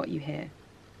point has got you here.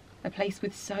 A place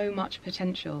with so much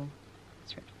potential.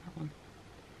 Let's rip that one.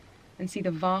 And see the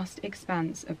vast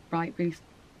expanse of bright blue.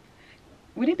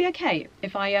 Would it be okay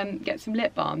if I get some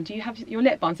lip balm? Do you have your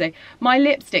lip balm today? My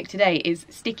lipstick today is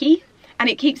sticky, and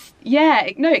it keeps,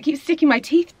 it keeps sticking my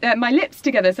teeth, my lips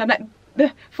together, so I'm like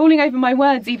falling over my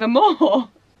words even more.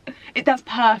 That's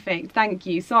perfect, thank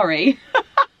you, sorry.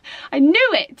 I knew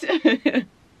it!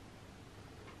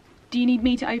 Do you need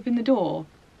me to open the door?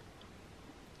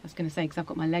 I was going to say, because I've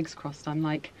got my legs crossed, I'm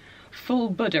like full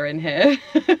Buddha in here.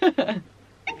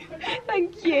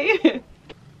 Thank you.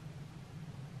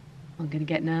 I'm going to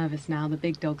get nervous now, the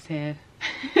big dog's here.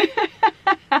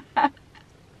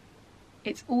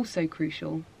 It's also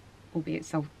crucial,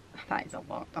 albeit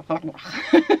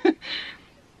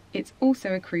it's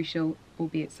also a crucial,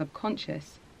 albeit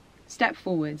subconscious, step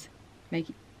forwards,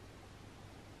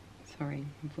 sorry,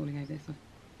 I'm falling over this one.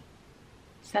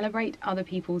 Celebrate other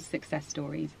people's success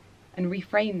stories and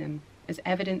reframe them as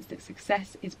evidence that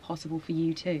success is possible for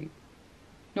you too.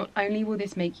 Not only will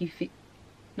this make you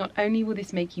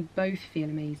both feel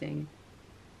amazing,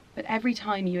 but every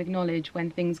time you acknowledge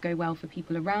when things go well for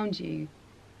people around you,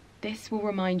 this will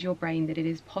remind your brain that it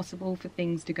is possible for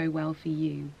things to go well for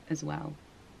you as well.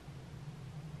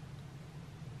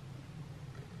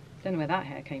 Don't know where that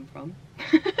hair came from.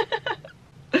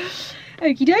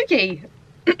 Okie dokie.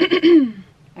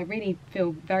 I really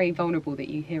feel very vulnerable that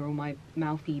you hear all my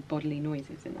mouthy bodily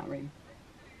noises in that room.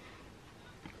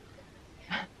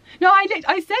 No,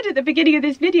 I said at the beginning of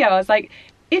this video, I was like,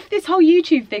 if this whole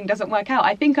YouTube thing doesn't work out,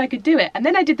 I think I could do it. And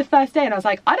then I did the first day and I was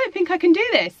like, I don't think I can do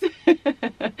this.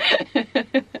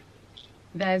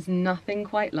 There's nothing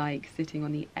quite like sitting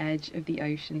on the edge of the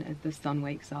ocean as the sun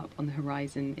wakes up on the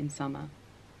horizon in summer.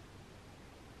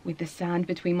 With the sand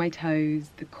between my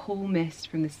toes, the cool mist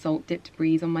from the salt-dipped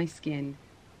breeze on my skin,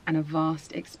 and a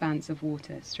vast expanse of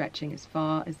water stretching as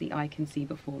far as the eye can see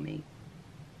before me.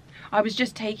 I was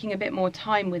just taking a bit more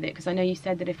time with it because I know you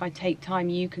said that if I take time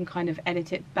you can kind of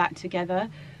edit it back together.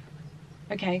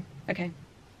 Okay.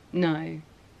 No.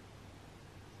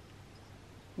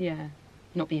 Yeah,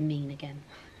 not being mean again.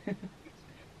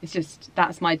 It's just,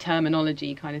 that's my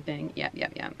terminology kind of thing. Yep.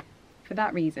 For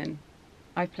that reason,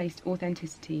 I've placed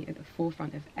authenticity at the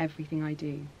forefront of everything I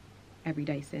do, every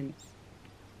day since.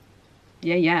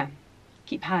 Yeah.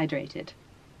 Keep hydrated.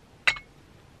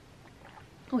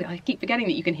 Oh, I keep forgetting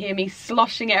that you can hear me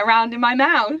sloshing it around in my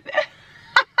mouth.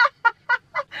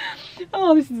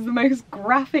 Oh, this is the most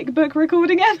graphic book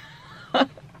recording ever.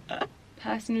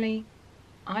 Personally,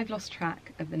 I've lost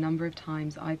track of the number of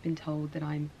times I've been told that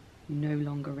I'm no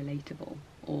longer relatable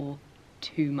or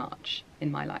too much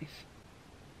in my life.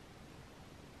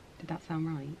 Did that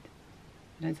sound right?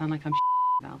 I don't sound like I'm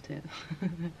about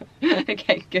it.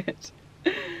 Okay, good.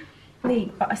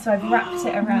 So I've wrapped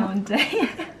it around.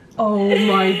 Oh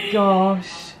my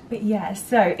gosh. But yeah,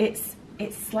 so it's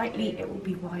slightly, it will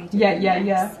be wider.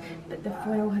 Yeah. But the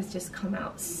foil has just come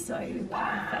out so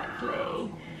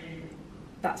perfectly.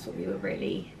 That's what we were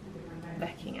really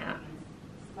looking at.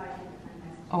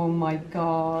 Oh my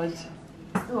god.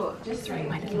 I thought just throwing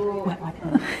my little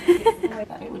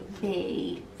that it would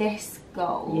be this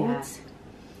gold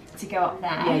to go up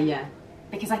there. Yeah.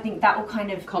 Because I think that will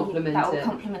kind of complement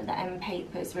the end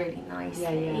papers really nicely.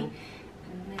 Yeah.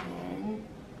 And then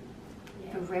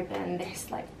the ribbon,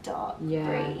 this like dark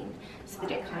green, so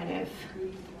that it kind of.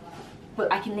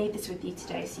 But I can leave this with you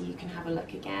today, so you can have a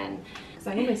look again. Because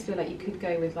I almost feel like you could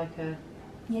go with like a.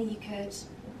 Yeah, you could,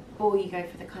 or you go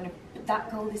for the kind of. But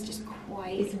that gold is just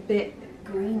quite. It's a bit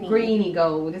greeny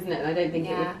gold, isn't it? And I don't think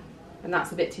it would. Yeah. And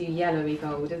that's a bit too yellowy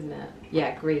gold, isn't it?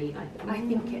 Yeah, green. I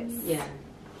think it's. Yeah.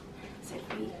 So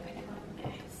if we put it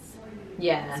like this.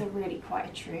 Yeah. It's a really quite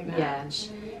a true match.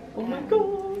 Yeah. Oh my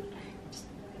god.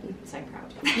 I'm so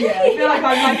proud. Yeah, I feel like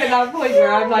I'm like at that point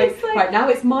where I'm like, right, now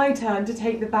it's my turn to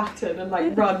take the baton and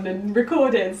like run and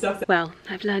record it and stuff. Well,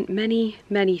 I've learnt many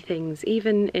things,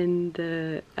 even in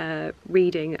the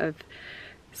reading of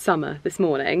Summer this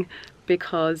morning,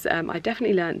 because I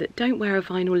definitely learned that don't wear a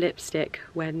vinyl lipstick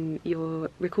when you're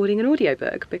recording an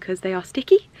audiobook, because they are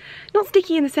sticky. Not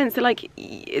sticky in the sense that like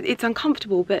it's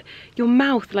uncomfortable, but your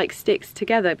mouth like sticks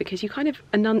together because you kind of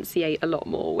enunciate a lot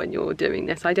more when you're doing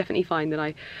this. I definitely find that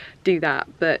I do that,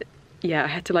 but yeah, I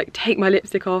had to like take my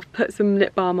lipstick off, put some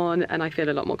lip balm on, and I feel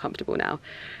a lot more comfortable now.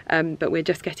 But we're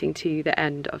just getting to the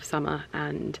end of Summer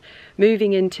and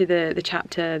moving into the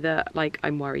chapter that like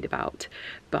I'm worried about.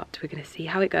 But we're gonna see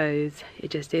how it goes. It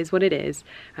just is what it is,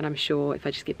 and I'm sure if I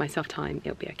just give myself time,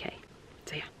 it'll be okay.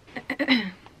 So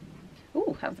yeah.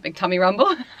 Oh, that was a big tummy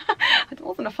rumble. It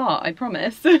wasn't a fart, I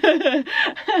promise. That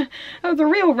was a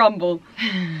real rumble.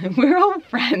 We're all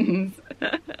friends.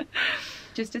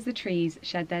 Just as the trees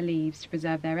shed their leaves to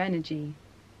preserve their energy,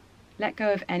 let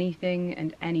go of anything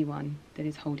and anyone that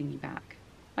is holding you back.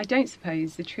 I don't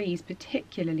suppose the trees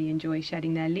particularly enjoy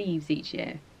shedding their leaves each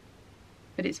year,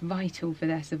 but it's vital for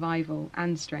their survival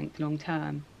and strength long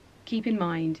term. Keep in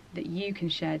mind that you can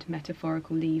shed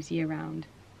metaphorical leaves year round.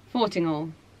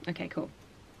 Fortingal. Okay, cool.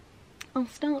 I'll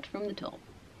start from the top.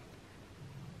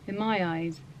 In my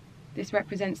eyes, this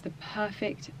represents the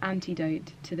perfect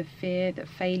antidote to the fear that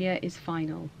failure is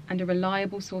final, and a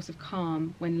reliable source of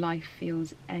calm when life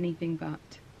feels anything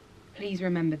but. Please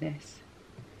remember this.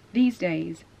 These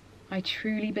days, I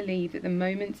truly believe that the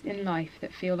moments in life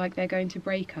that feel like they're going to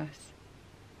break us,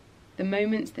 the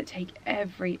moments that take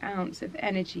every ounce of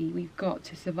energy we've got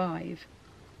to survive,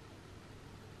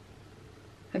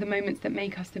 are the moments that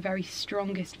make us the very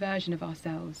strongest version of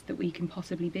ourselves that we can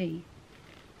possibly be.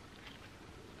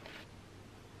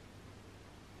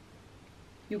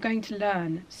 You're going to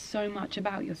learn so much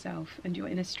about yourself and your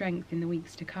inner strength in the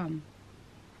weeks to come.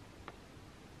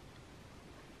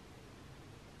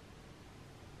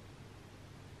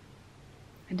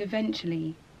 And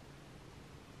eventually,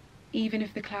 even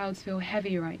if the clouds feel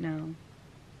heavy right now,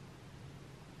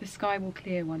 the sky will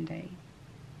clear one day.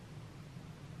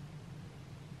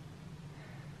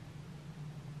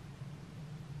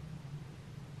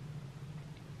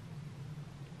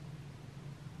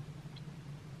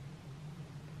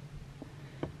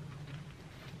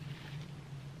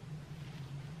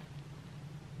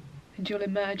 And you'll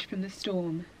emerge from the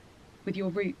storm with your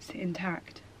roots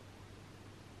intact.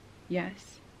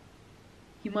 Yes,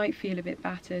 you might feel a bit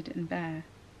battered and bare,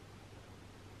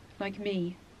 like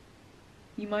me,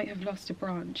 you might have lost a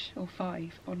branch or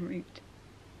 5 en route.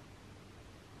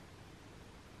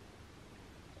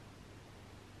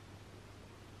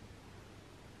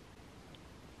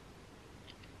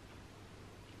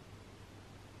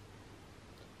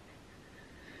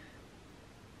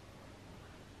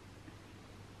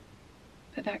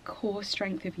 But that core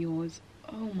strength of yours,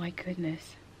 oh my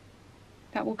goodness,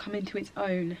 that will come into its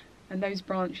own, and those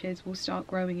branches will start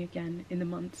growing again in the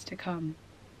months to come.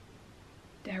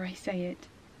 Dare I say it?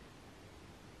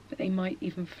 But they might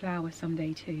even flower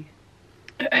someday too.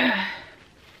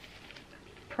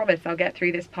 Promise I'll get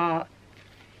through this part.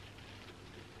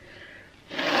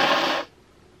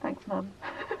 Thanks, Mum.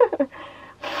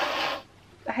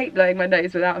 I hate blowing my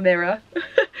nose without a mirror.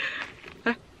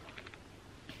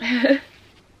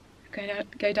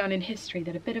 Go down in history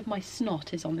that a bit of my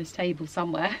snot is on this table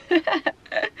somewhere.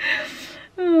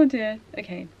 Oh dear.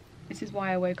 Okay, this is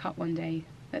why I woke up one day.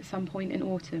 At some point in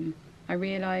autumn, I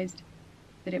realised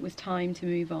that it was time to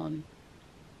move on.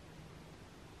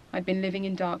 I'd been living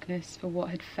in darkness for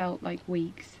what had felt like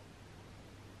weeks.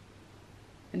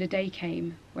 And a day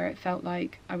came where it felt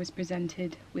like I was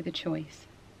presented with a choice.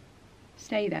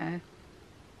 Stay there,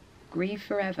 grieve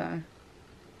forever,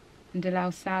 and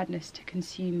allow sadness to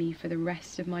consume me for the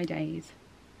rest of my days.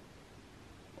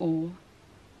 Or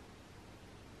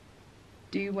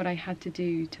do what I had to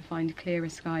do to find clearer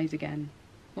skies again.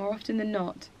 More often than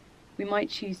not, we might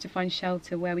choose to find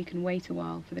shelter where we can wait a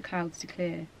while for the clouds to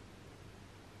clear.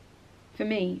 For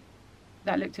me,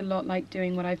 that looked a lot like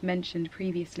doing what I've mentioned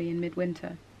previously in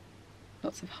midwinter.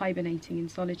 Lots of hibernating in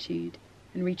solitude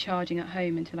and recharging at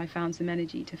home until I found some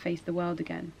energy to face the world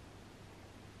again.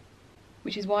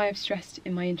 Which is why I've stressed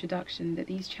in my introduction that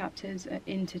these chapters are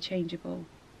interchangeable,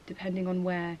 depending on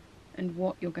where and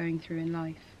what you're going through in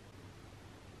life.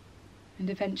 And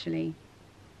eventually,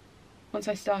 once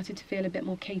I started to feel a bit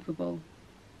more capable,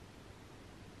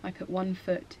 I put one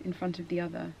foot in front of the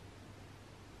other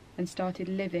and started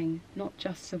living, not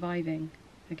just surviving,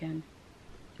 again.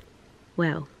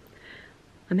 Well,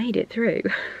 I made it through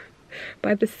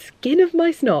by the skin of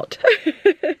my snot.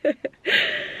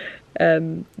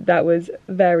 That was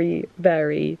very,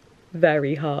 very,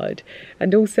 very hard,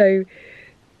 and also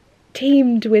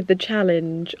teamed with the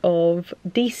challenge of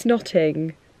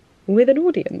de-snotting with an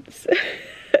audience.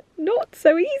 Not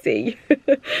so easy.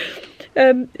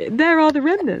 There are the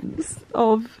remnants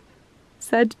of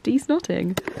said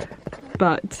de-snotting,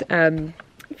 but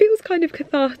it feels kind of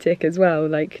cathartic as well,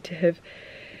 like to have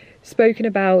spoken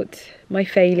about my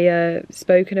failure,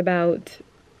 spoken about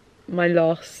my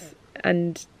loss,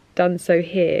 and done so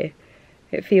here.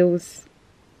 It feels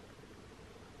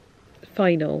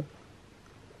final,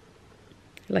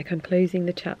 like I'm closing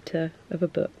the chapter of a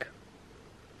book.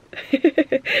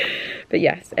 But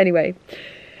yes, anyway,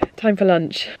 time for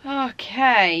lunch.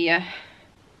 Okay,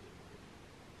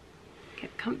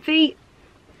 get comfy.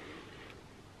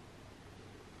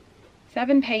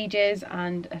 7 pages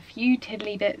and a few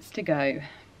tiddly bits to go.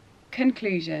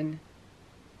 Conclusion.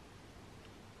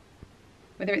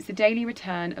 Whether it's the daily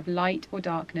return of light or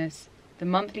darkness, the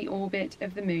monthly orbit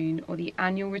of the moon, or the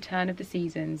annual return of the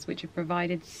seasons, which have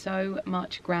provided so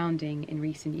much grounding in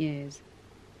recent years,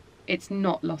 it's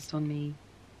not lost on me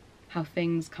how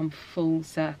things come full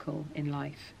circle in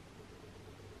life.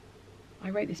 I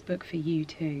wrote this book for you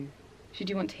too. Should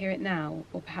you want to hear it now,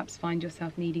 or perhaps find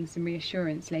yourself needing some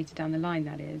reassurance later down the line,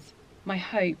 that is, my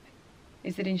hope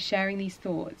is that in sharing these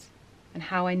thoughts and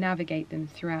how I navigate them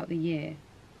throughout the year,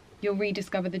 you'll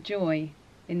rediscover the joy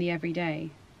in the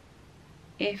everyday.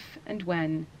 If and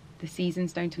when the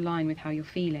seasons don't align with how you're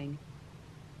feeling,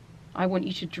 I want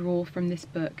you to draw from this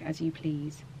book as you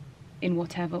please, in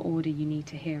whatever order you need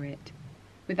to hear it.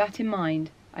 With that in mind,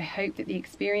 I hope that the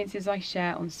experiences I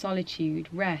share on solitude,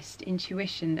 rest,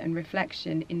 intuition and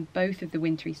reflection in both of the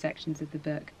wintry sections of the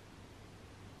book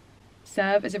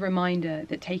serve as a reminder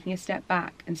that taking a step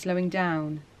back and slowing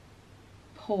down,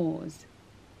 pause,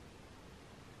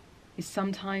 is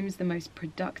sometimes the most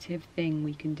productive thing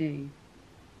we can do.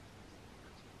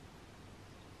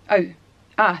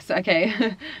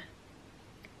 Okay.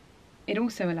 It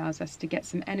also allows us to get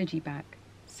some energy back,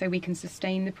 so we can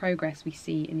sustain the progress we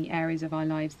see in the areas of our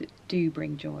lives that do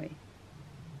bring joy.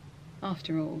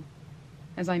 After all,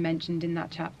 as I mentioned in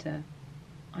that chapter,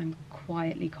 I'm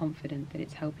quietly confident that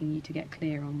it's helping you to get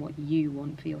clear on what you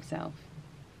want for yourself.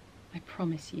 I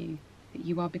promise you that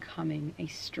you are becoming a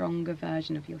stronger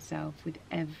version of yourself with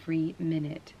every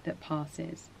minute that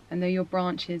passes. And though your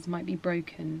branches might be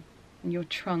broken and your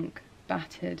trunk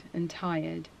battered and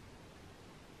tired,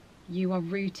 you are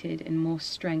rooted in more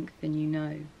strength than you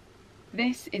know.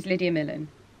 This is Lydia Millen,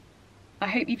 I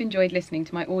hope you've enjoyed listening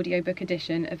to my audiobook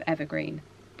edition of Evergreen,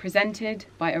 presented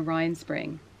by Orion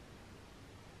Spring.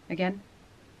 Again?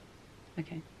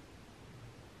 Okay.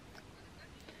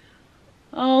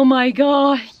 Oh my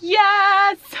god,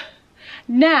 yes!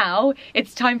 Now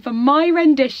it's time for my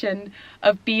rendition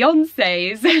of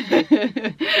Beyonce's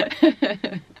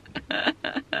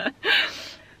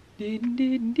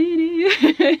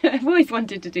I've always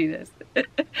wanted to do this.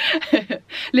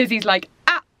 Lizzie's like,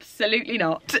 absolutely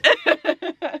not.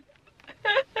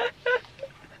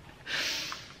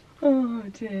 Oh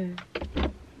dear.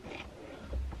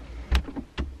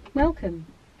 Welcome.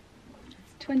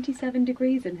 It's 27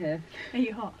 degrees in here. Are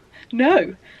you hot?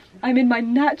 No, I'm in my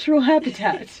natural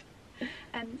habitat.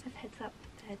 As heads up,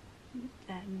 there's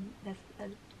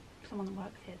someone that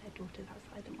works here, their daughter's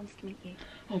outside that wants to meet you.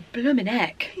 Oh, bloomin'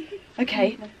 heck.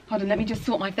 Okay, hold on, let me just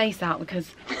sort my face out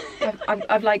because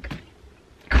I've like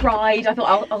cried. I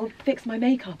thought I'll fix my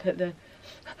makeup at the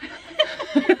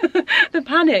the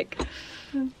panic.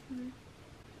 I'll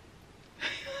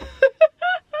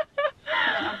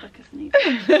book a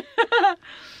snooper.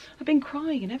 I've been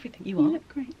crying and everything. You You are? look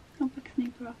great. I'll book a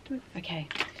snooper afterwards. Okay.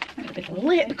 Put a bit of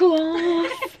lip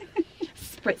gloss.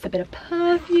 Spritz a bit of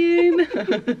perfume.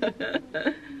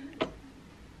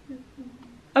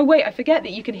 Oh wait, I forget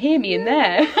that you can hear me in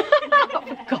there.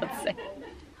 For God's sake.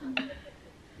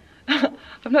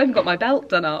 I've not even got my belt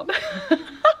done up.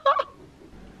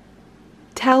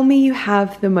 Tell me you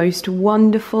have the most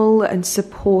wonderful and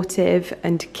supportive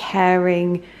and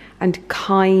caring and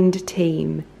kind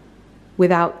team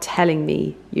without telling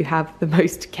me you have the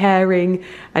most caring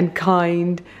and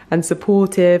kind and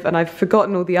supportive, and I've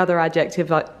forgotten all the other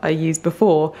adjectives I used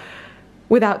before,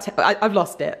 I've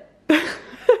lost it. I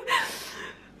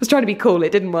was trying to be cool,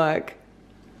 it didn't work.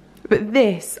 But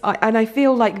this, and I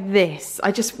feel like this,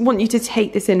 I just want you to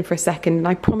take this in for a second, and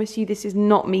I promise you this is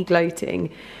not me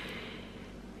gloating.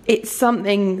 It's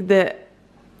something that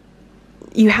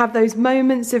you have those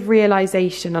moments of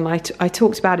realisation, and I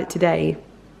talked about it today,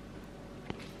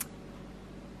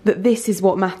 that this is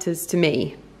what matters to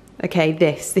me. Okay,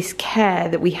 this care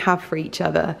that we have for each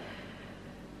other,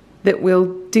 that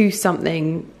we'll do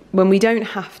something when we don't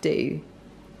have to,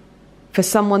 for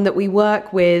someone that we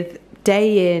work with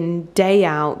day in, day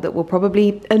out, that will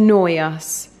probably annoy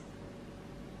us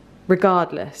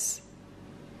regardless.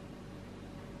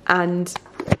 And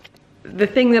the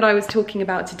thing that I was talking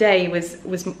about today was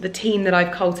the team that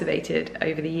I've cultivated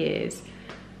over the years.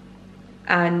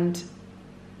 And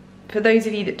for those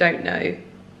of you that don't know,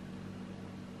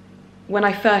 when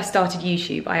I first started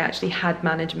YouTube, I actually had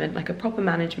management, like a proper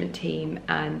management team,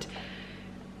 and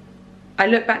I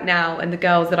look back now and the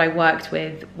girls that I worked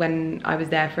with when I was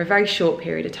there for a very short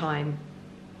period of time,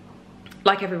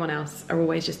 like everyone else, are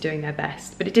always just doing their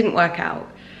best, but it didn't work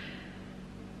out.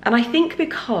 And I think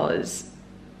because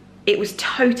it was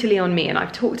totally on me, and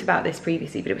I've talked about this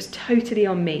previously, but it was totally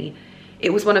on me.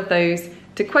 It was one of those,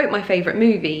 to quote my favourite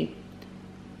movie,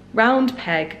 round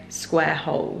peg, square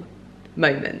hole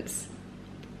moments,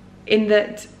 in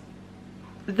that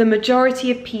the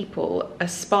majority of people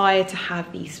aspire to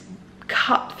have these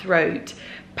cutthroat,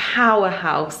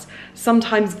 powerhouse,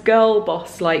 sometimes girl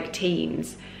boss like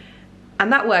teams,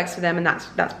 and that works for them, and that's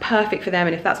perfect for them,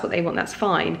 and if that's what they want, that's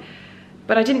fine.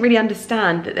 But I didn't really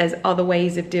understand that there's other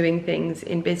ways of doing things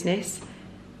in business,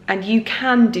 and you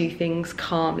can do things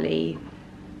calmly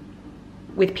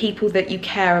with people that you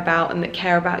care about and that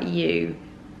care about you,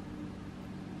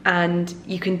 and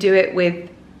you can do it with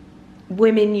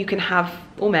women you can have,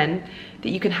 or men, that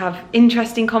you can have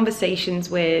interesting conversations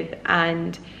with,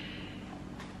 and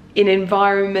in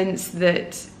environments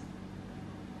that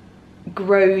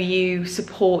grow you,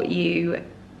 support you,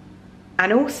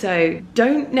 and also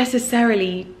don't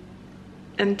necessarily,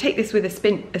 and take this with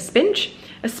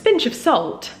a pinch of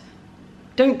salt,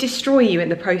 don't destroy you in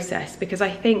the process, because I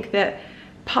think that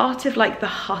part of like the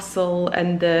hustle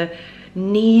and the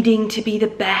needing to be the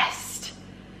best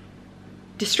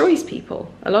destroys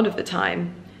people a lot of the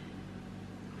time.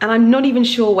 And I'm not even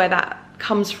sure where that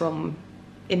comes from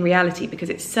in reality, because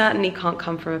it certainly can't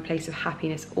come from a place of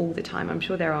happiness all the time. I'm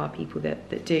sure there are people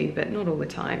that do, but not all the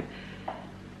time.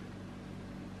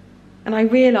 And I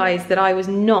realised that I was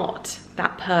not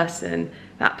that person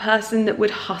that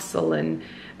would hustle and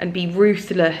be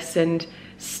ruthless and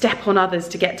step on others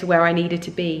to get to where I needed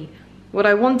to be. What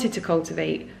I wanted to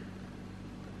cultivate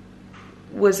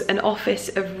was an office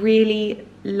of really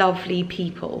lovely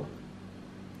people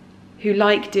who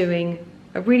like doing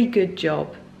a really good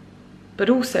job, but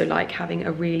also like having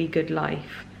a really good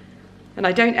life. And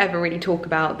I don't ever really talk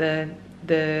about the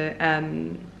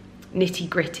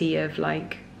nitty-gritty of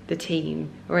like the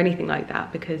team or anything like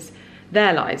that, because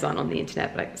their lives aren't on the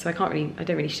internet, but so I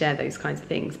don't really share those kinds of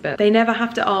things. But they never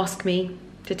have to ask me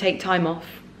to take time off.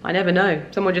 I never know.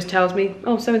 Someone just tells me,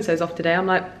 oh, so-and-so's off today. I'm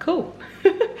like, cool.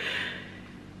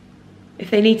 If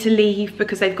they need to leave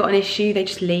because they've got an issue, they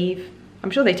just leave.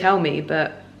 I'm sure they tell me,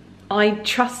 but I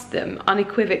trust them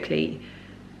unequivocally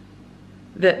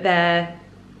that they're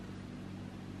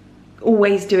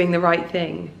always doing the right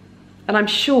thing. And I'm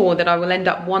sure that I will end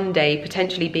up one day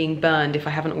potentially being burned if I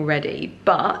haven't already,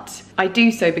 but I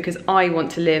do so because I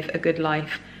want to live a good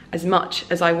life as much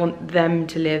as I want them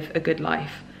to live a good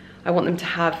life. I want them to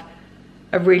have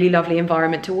a really lovely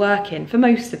environment to work in for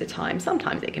most of the time.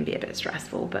 Sometimes it can be a bit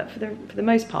stressful, but for the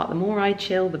most part, the more I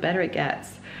chill, the better it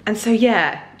gets. And so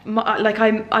yeah, like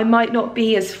I might not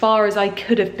be as far as I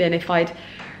could have been if I'd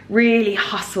really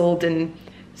hustled and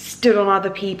stood on other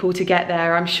people to get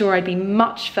there. I'm sure I'd be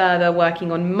much further,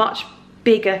 working on much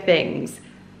bigger things.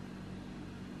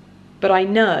 But I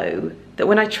know that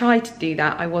when I tried to do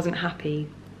that, I wasn't happy.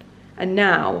 And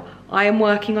now I am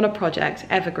working on a project,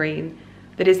 Evergreen,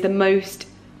 that is the most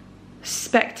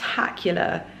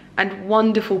spectacular and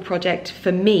wonderful project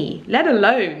for me, let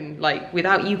alone like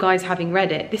without you guys having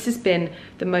read it. This has been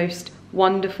the most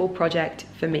wonderful project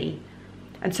for me.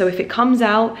 And so if it comes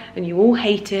out and you all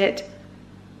hate it,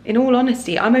 in all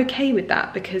honesty, I'm okay with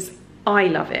that because I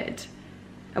love it.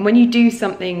 And when you do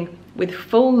something with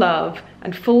full love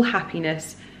and full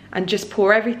happiness and just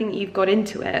pour everything you've got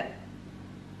into it,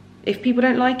 if people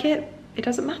don't like it, it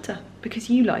doesn't matter because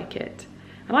you like it.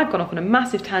 And I've gone off on a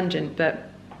massive tangent, but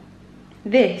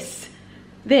this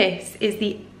is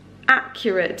the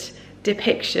accurate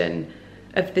depiction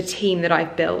of the team that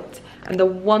I've built and the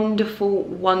wonderful,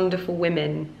 wonderful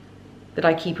women that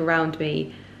I keep around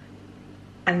me.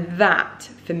 And that,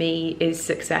 for me, is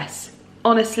success.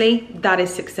 Honestly, that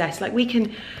is success. Like, we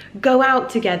can go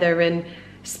out together and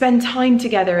spend time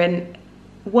together and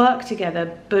work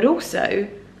together, but also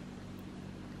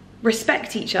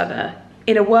respect each other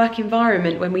in a work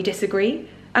environment when we disagree.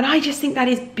 And I just think that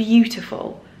is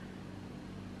beautiful.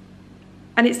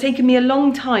 And it's taken me a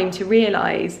long time to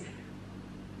realise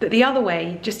that the other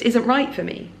way just isn't right for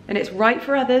me. And it's right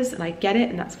for others, and I get it,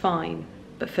 and that's fine.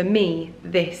 But for me,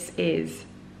 this is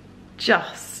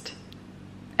just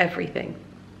everything.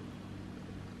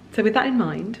 So with that in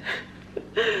mind,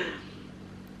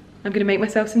 I'm gonna make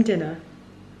myself some dinner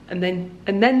and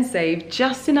then save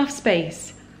just enough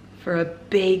space for a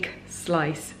big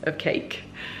slice of cake.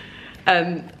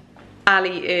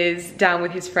 Ali is down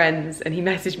with his friends and he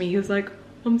messaged me, he was like,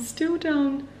 I'm still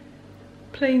down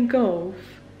playing golf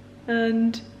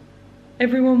and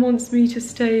everyone wants me to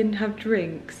stay and have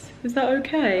drinks. Is that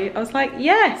okay? I was like,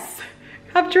 yes,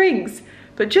 have drinks.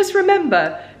 But just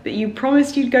remember that you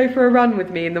promised you'd go for a run with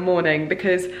me in the morning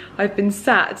because I've been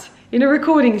sat in a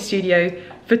recording studio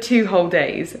for 2 whole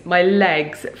days. My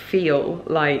legs feel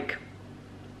like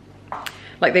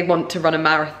they want to run a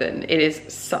marathon. It is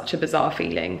such a bizarre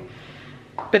feeling.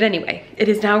 But anyway, it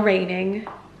is now raining.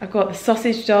 I've got the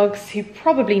sausage dogs who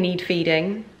probably need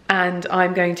feeding, and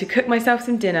I'm going to cook myself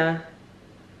some dinner,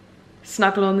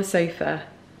 snuggle on the sofa,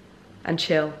 and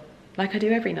chill like I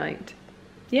do every night.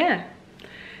 Yeah.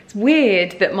 It's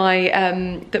weird that my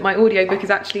audiobook is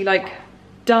actually like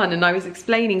done, and I was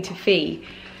explaining to Fee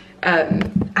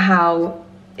how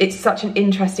it's such an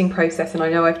interesting process, and I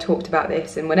know I've talked about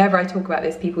this, and whenever I talk about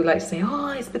this, people like to say, oh,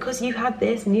 it's because you had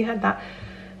this and you had that.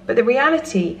 But the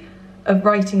reality of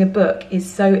writing a book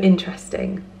is so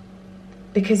interesting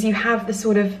because you have the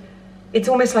sort of, it's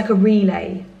almost like a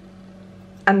relay,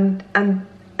 and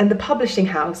the publishing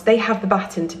house, they have the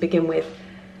baton to begin with,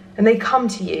 and they come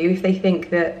to you if they think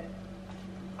that,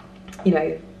 you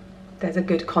know, there's a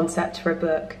good concept for a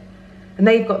book, and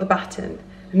they've got the baton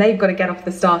and they've got to get off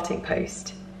the starting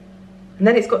post, and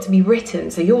then it's got to be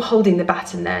written, so you're holding the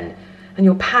baton then, and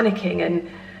you're panicking,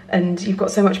 and you've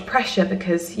got so much pressure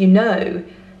because you know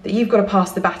that you've got to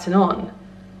pass the baton on.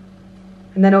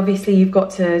 And then obviously you've got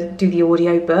to do the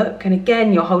audio book, and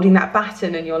again you're holding that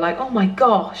baton and you're like, oh my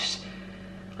gosh,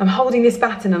 I'm holding this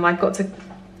baton and I've got to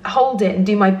hold it and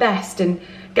do my best and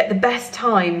get the best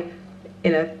time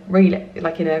in a relay,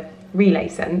 like in a relay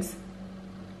sense,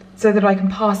 so that I can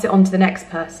pass it on to the next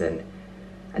person.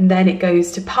 And then it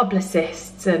goes to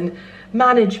publicists and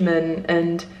management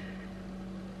and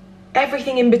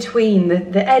everything in between,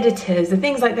 the editors, the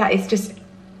things like that.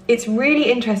 It's really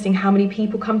interesting how many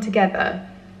people come together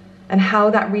and how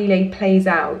that relay plays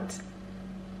out,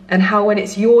 and how when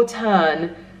it's your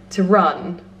turn to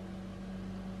run,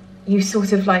 you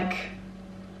sort of like,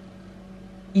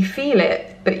 you feel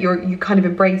it, but you kind of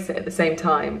embrace it at the same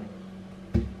time.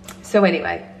 So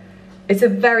anyway, it's a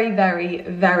very, very,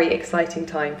 very exciting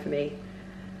time for me.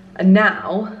 And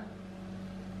now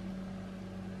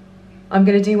I'm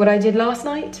gonna do what I did last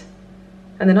night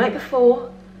and the night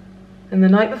before and the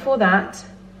night before that,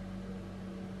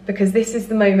 because this is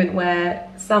the moment where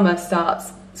summer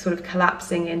starts sort of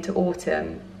collapsing into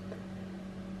autumn,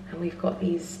 and we've got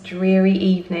these dreary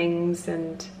evenings,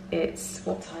 and it's,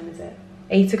 what time is it?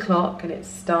 8 o'clock, and it's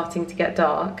starting to get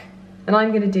dark. And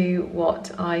I'm gonna do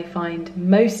what I find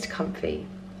most comfy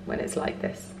when it's like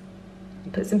this.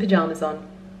 Put some pajamas on,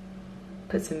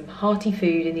 put some hearty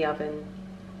food in the oven,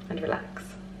 and relax.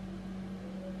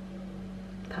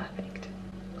 Perfect.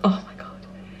 Oh my God.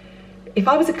 If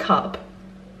I was a cup,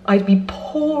 I'd be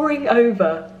pouring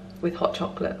over with hot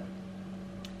chocolate.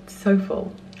 It's so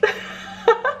full.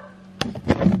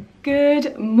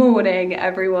 Good morning,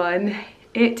 everyone.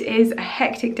 It is a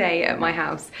hectic day at my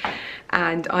house,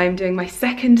 and I'm doing my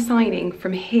second signing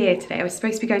from here today. I was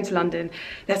supposed to be going to London.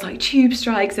 There's like tube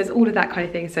strikes, there's all of that kind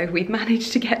of thing. So we've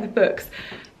managed to get the books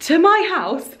to my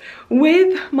house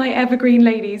with my evergreen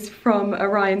ladies from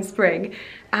Orion Spring,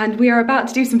 and we are about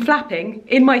to do some flapping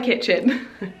in my kitchen.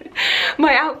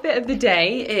 My outfit of the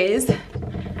day is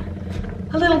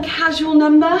a little casual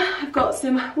number. I've got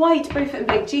some white Beaufort and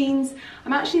Blake jeans.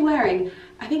 I'm actually wearing,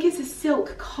 I think it's a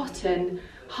silk cotton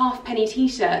halfpenny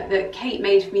t-shirt that Kate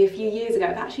made for me a few years ago.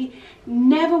 I've actually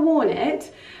never worn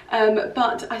it,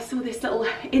 but I saw this little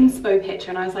inspo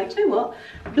picture and I was like, you know what?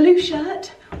 Blue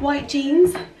shirt, white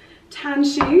jeans, tan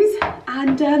shoes,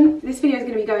 and this video is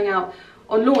going to be going out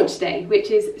on launch day,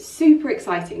 which is super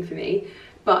exciting for me,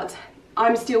 but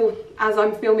I'm still, as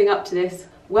I'm filming up to this,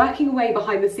 working away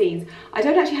behind the scenes. I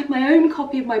don't actually have my own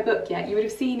copy of my book yet. You would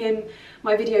have seen in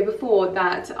my video before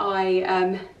that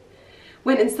I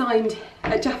went and signed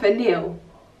at Jaffa Neal,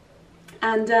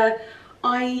 and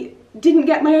I didn't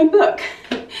get my own book,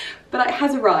 but it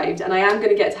has arrived and I am going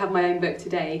to get to have my own book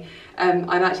today. I'm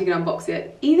actually going to unbox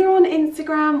it either on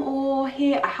Instagram or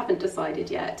here, I haven't decided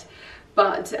yet,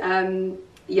 but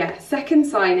yeah, second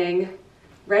signing,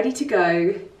 ready to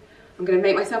go. I'm going to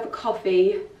make myself a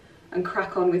coffee and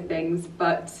crack on with things,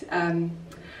 but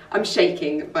I'm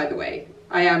shaking, by the way.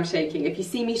 I am shaking. If you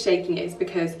see me shaking, it's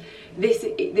because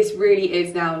this really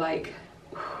is now like,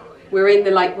 we're on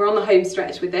the home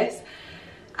stretch with this,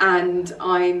 and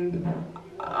I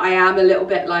am a little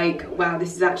bit like, wow,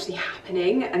 this is actually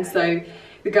happening. And so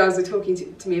the girls were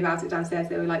talking to me about it downstairs.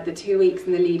 They were like, the 2 weeks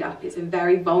in the lead up, it's a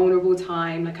very vulnerable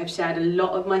time. Like, I've shared a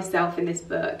lot of myself in this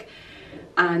book,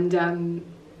 and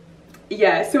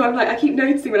yeah, so I'm like, I keep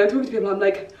noticing when I'm talking to people, I'm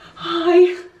like,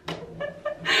 hi.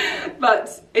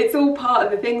 But it's all part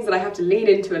of the things that I have to lean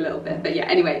into a little bit. But yeah,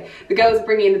 anyway, the girls are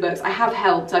bringing in the books. I have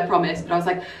helped, I promise, but I was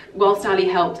like, whilst Ali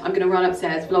helped, I'm gonna run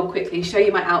upstairs, vlog quickly, show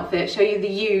you my outfit, show you the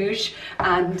huge,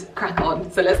 and crack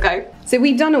on. So let's go. So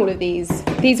we've done all of these.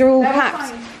 These are all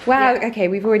packed. Wow, yeah. Okay,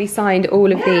 we've already signed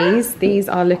all of these. These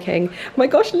are looking, oh my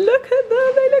gosh, look at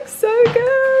them, they look so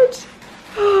good.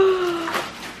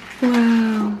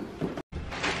 Wow.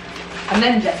 And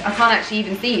then I can't actually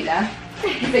even see you there.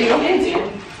 So you're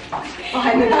hidden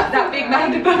behind that big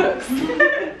mound of books.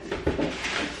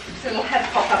 Just a little head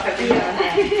pop up every now and then.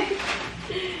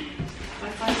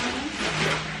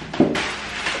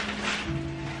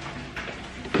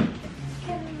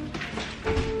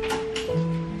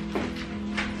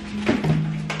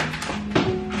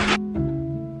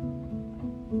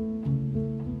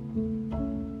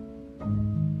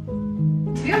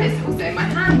 To be honest, also, my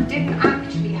hand didn't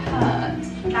actually hurt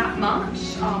that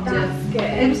much after. That's good.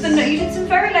 It was the note. You did some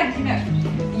very lengthy notes.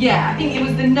 Yeah, I think it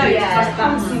was the notes. Yeah, I was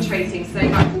concentrating so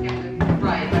much to get them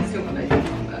right. I still got those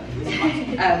wrong, but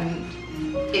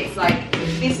it's like,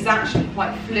 this is actually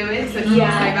quite fluid, so it's not so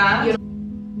bad.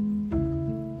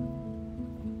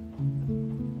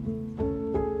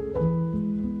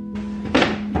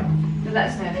 So let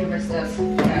us know if your wrist does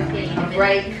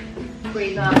break,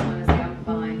 breathe up. Honestly, I'm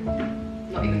fine.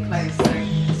 Not even close, so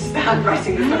just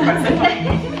handwriting this one.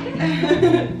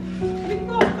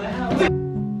 What the hell?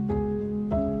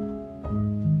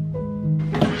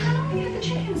 How long have you had the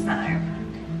chickens now?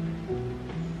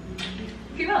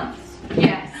 A few months?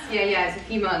 Yes, yeah, it's a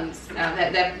few months now.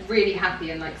 They're really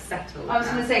happy and like settled. I was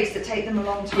going to say, does it take them a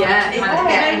long time to kind of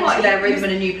get into their rhythm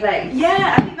in a new place?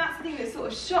 Yeah, I think that's the thing that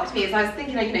sort of shocked me, is I was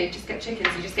thinking, like, you know, you just get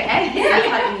chickens, you just get eggs. Yeah.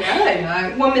 Like,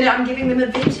 no. 1 minute I'm giving them a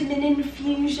vitamin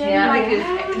infusion. Yeah. Like,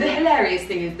 the hilarious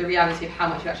thing is the reality of how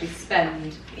much you actually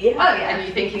spend. Yeah. Oh yeah. And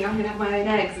you're thinking, I'm going to have my own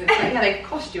eggs, and it's like, yeah, they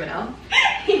cost you enough.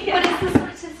 Yeah. But it's the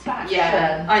satisfaction.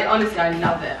 Yeah, honestly, I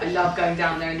love it. I love going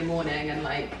down there in the morning and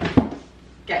like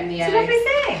getting the It's eggs. a lovely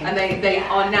thing. And they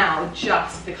are now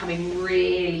just becoming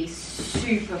really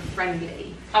super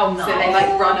friendly. Oh, nice. So they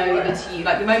like run over to you.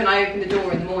 Like the moment I open the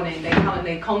door in the morning, they come and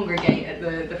they congregate at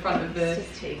the front of the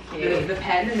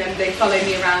pen, and then they follow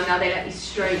me around. Now they let me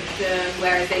stroke them,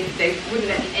 whereas they wouldn't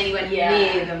let me anywhere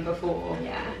near them before.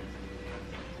 Yeah.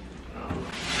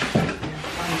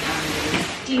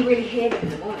 Do you really hear them in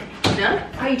the morning? No?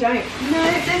 Oh, you don't? No,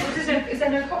 Is there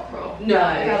no cockerel? no.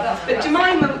 that's But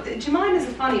Jemima's a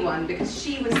funny one because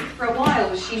she was, for a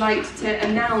while, she liked to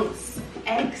announce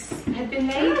eggs had been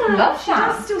laid. Love She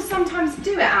that. does still sometimes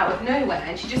do it out of nowhere,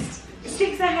 and she just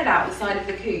sticks her head out the side of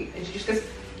the coop and she just goes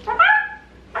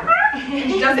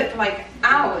and she does it for like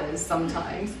hours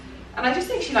sometimes, and I just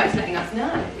think she likes letting us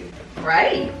know.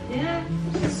 Great. Yeah,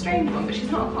 she's a strange one, but she's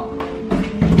not a cockerel.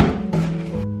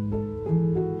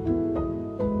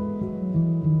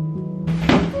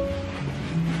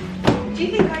 Do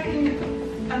you think I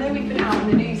can, I know we put it out on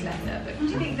the newsletter, but do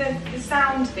you think the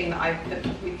sound thing that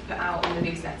we put out on the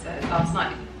newsletter last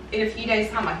night, in a few days'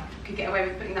 time I could get away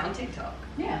with putting that on TikTok?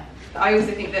 Yeah. But I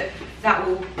also think that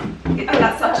will,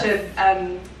 that's such a,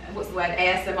 what's the word,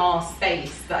 ASMR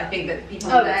space that I think that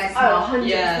people... Oh, 100%.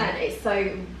 Yeah. It's so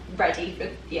ready for,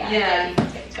 ready for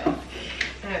TikTok.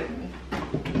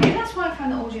 Maybe that's why I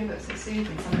find the audiobooks so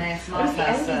soothing. I'm an ASMR Honestly,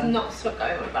 Emily's person. not stop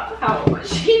going on about how much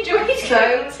she enjoys So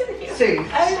going to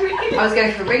soothed. I was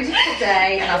going for a really difficult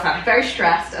day and I was like very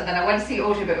stressed, and then I went to see the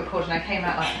audiobook record and I came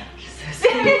out like, so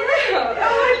Oh,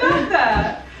 I love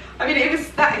that. I mean, it was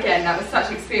that again. That was such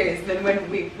an experience. And then when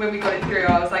we got it through,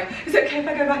 I was like, "Is it okay if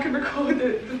I go back and record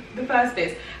the first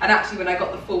bits?" And actually, when I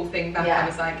got the full thing back, I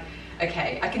was like,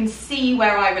 "Okay, I can see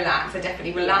where I relax. I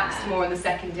definitely relaxed more on the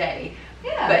second day."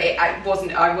 Yeah. But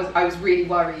I was really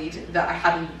worried that I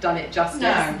hadn't done it justice.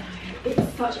 No. It's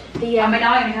such I mean,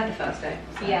 I only had the first day.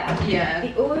 So. Yeah. Yeah.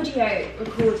 The audio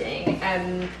recording,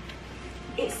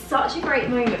 it's such a great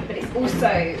moment, but it's also,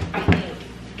 I think,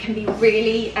 can be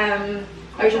really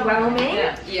overwhelming.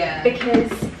 Yeah.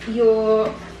 Because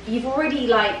you've already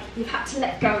you've had to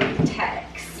let go of the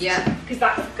text. Yeah. Because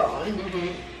that's gone.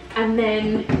 And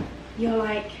then you're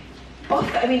like,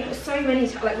 I mean, so many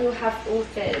times, like we'll have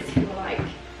authors who are like,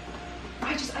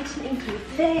 I didn't include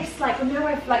this. Like, now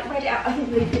I've read it out. I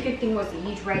think the good thing was that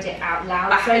you'd read it out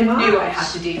loud so much. I knew I had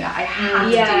to do that. I had to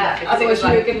do that because otherwise it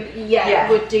was you were gonna,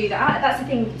 would do that. That's the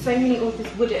thing. So many authors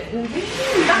wouldn't. That's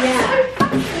so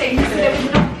fascinating. So they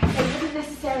wouldn't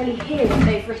necessarily hear what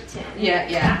they've written.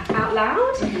 Out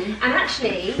loud. And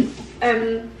actually,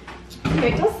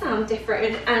 it does sound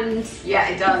different. And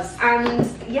it does. And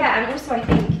also I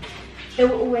think there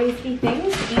will always be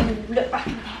things that you look back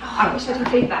and think, oh, I wish I'd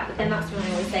include that, but then that's when I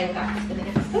always say, well, that's for the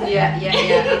next book.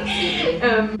 Absolutely.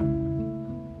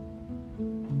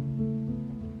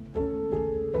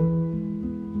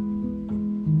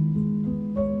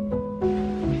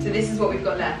 So this is what we've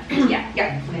got left.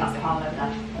 That's part of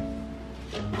that.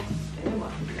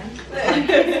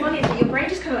 It's funny that your brain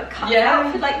just kind of cuts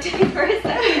out for 2 for a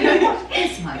second. What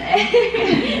is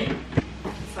money?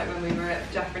 It's like when we were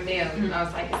at Jaffrey Neal, and I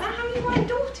was like, is that how you write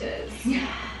daughters?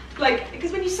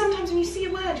 Because when you see a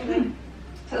word, you're like,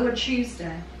 So the word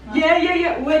Tuesday.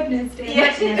 Wednesday.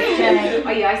 Oh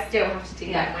yeah, I still have to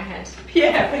do that in my head.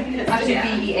 Wednesday. I do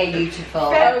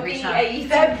beautiful every time.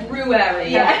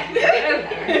 February. I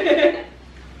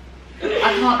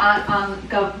can't,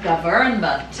 government.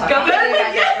 Government.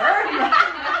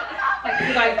 Like,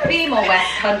 could I be more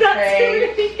West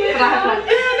Country? Could I have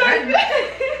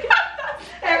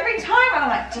every time I'm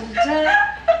like,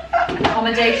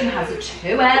 accommodation has a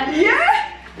 2N.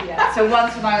 So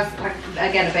once when I was,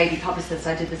 again, a baby publicist,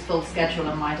 I did this full schedule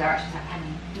and my director was like,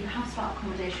 Penny, you have to start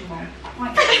accommodation more.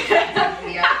 Quite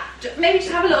maybe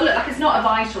just have a little look, like it's not a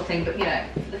vital thing, but for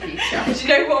the future. Do you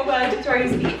know what word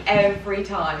throws me every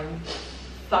time?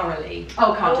 Thoroughly.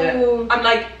 Oh, can't do it. I'm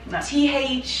like, THOROURLYGHLY.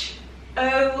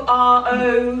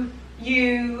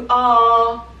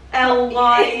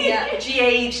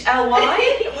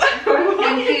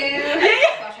 Thank you.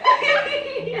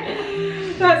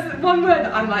 That's one word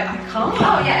that I'm like, I can't.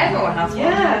 Oh yeah, everyone has one.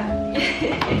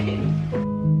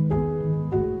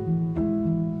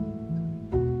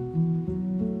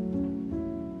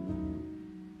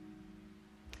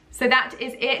 So that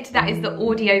is it. That is the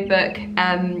audiobook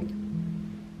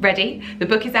ready. The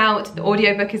book is out, the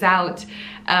audiobook is out.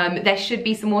 There should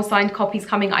be some more signed copies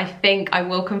coming, I think. I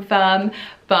will confirm,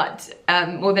 but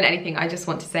more than anything, I just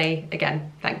want to say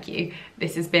again, thank you.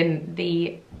 This has been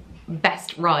the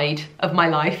best ride of my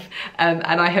life, and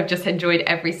I have just enjoyed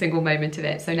every single moment of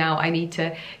it. So now I need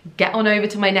to get on over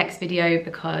to my next video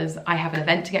because I have an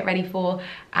event to get ready for,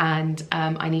 and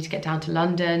I need to get down to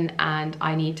London, and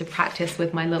I need to practice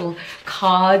with my little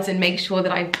cards and make sure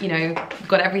that I've, you know,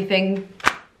 got everything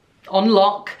on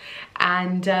lock.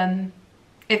 And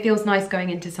it feels nice going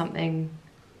into something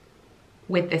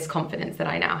with this confidence that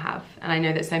I now have. And I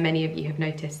know that so many of you have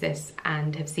noticed this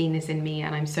and have seen this in me,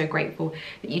 and I'm so grateful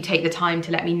that you take the time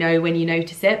to let me know when you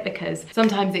notice it, because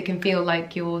sometimes it can feel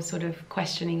like you're sort of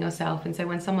questioning yourself. And so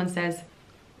when someone says,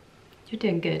 "You're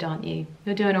doing good, aren't you?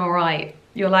 You're doing all right,"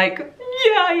 you're like,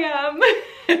 "Yeah, I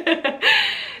am."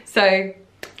 So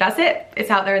that's it. It's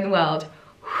out there in the world.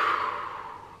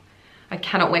 I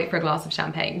cannot wait for a glass of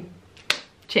champagne.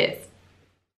 Cheers.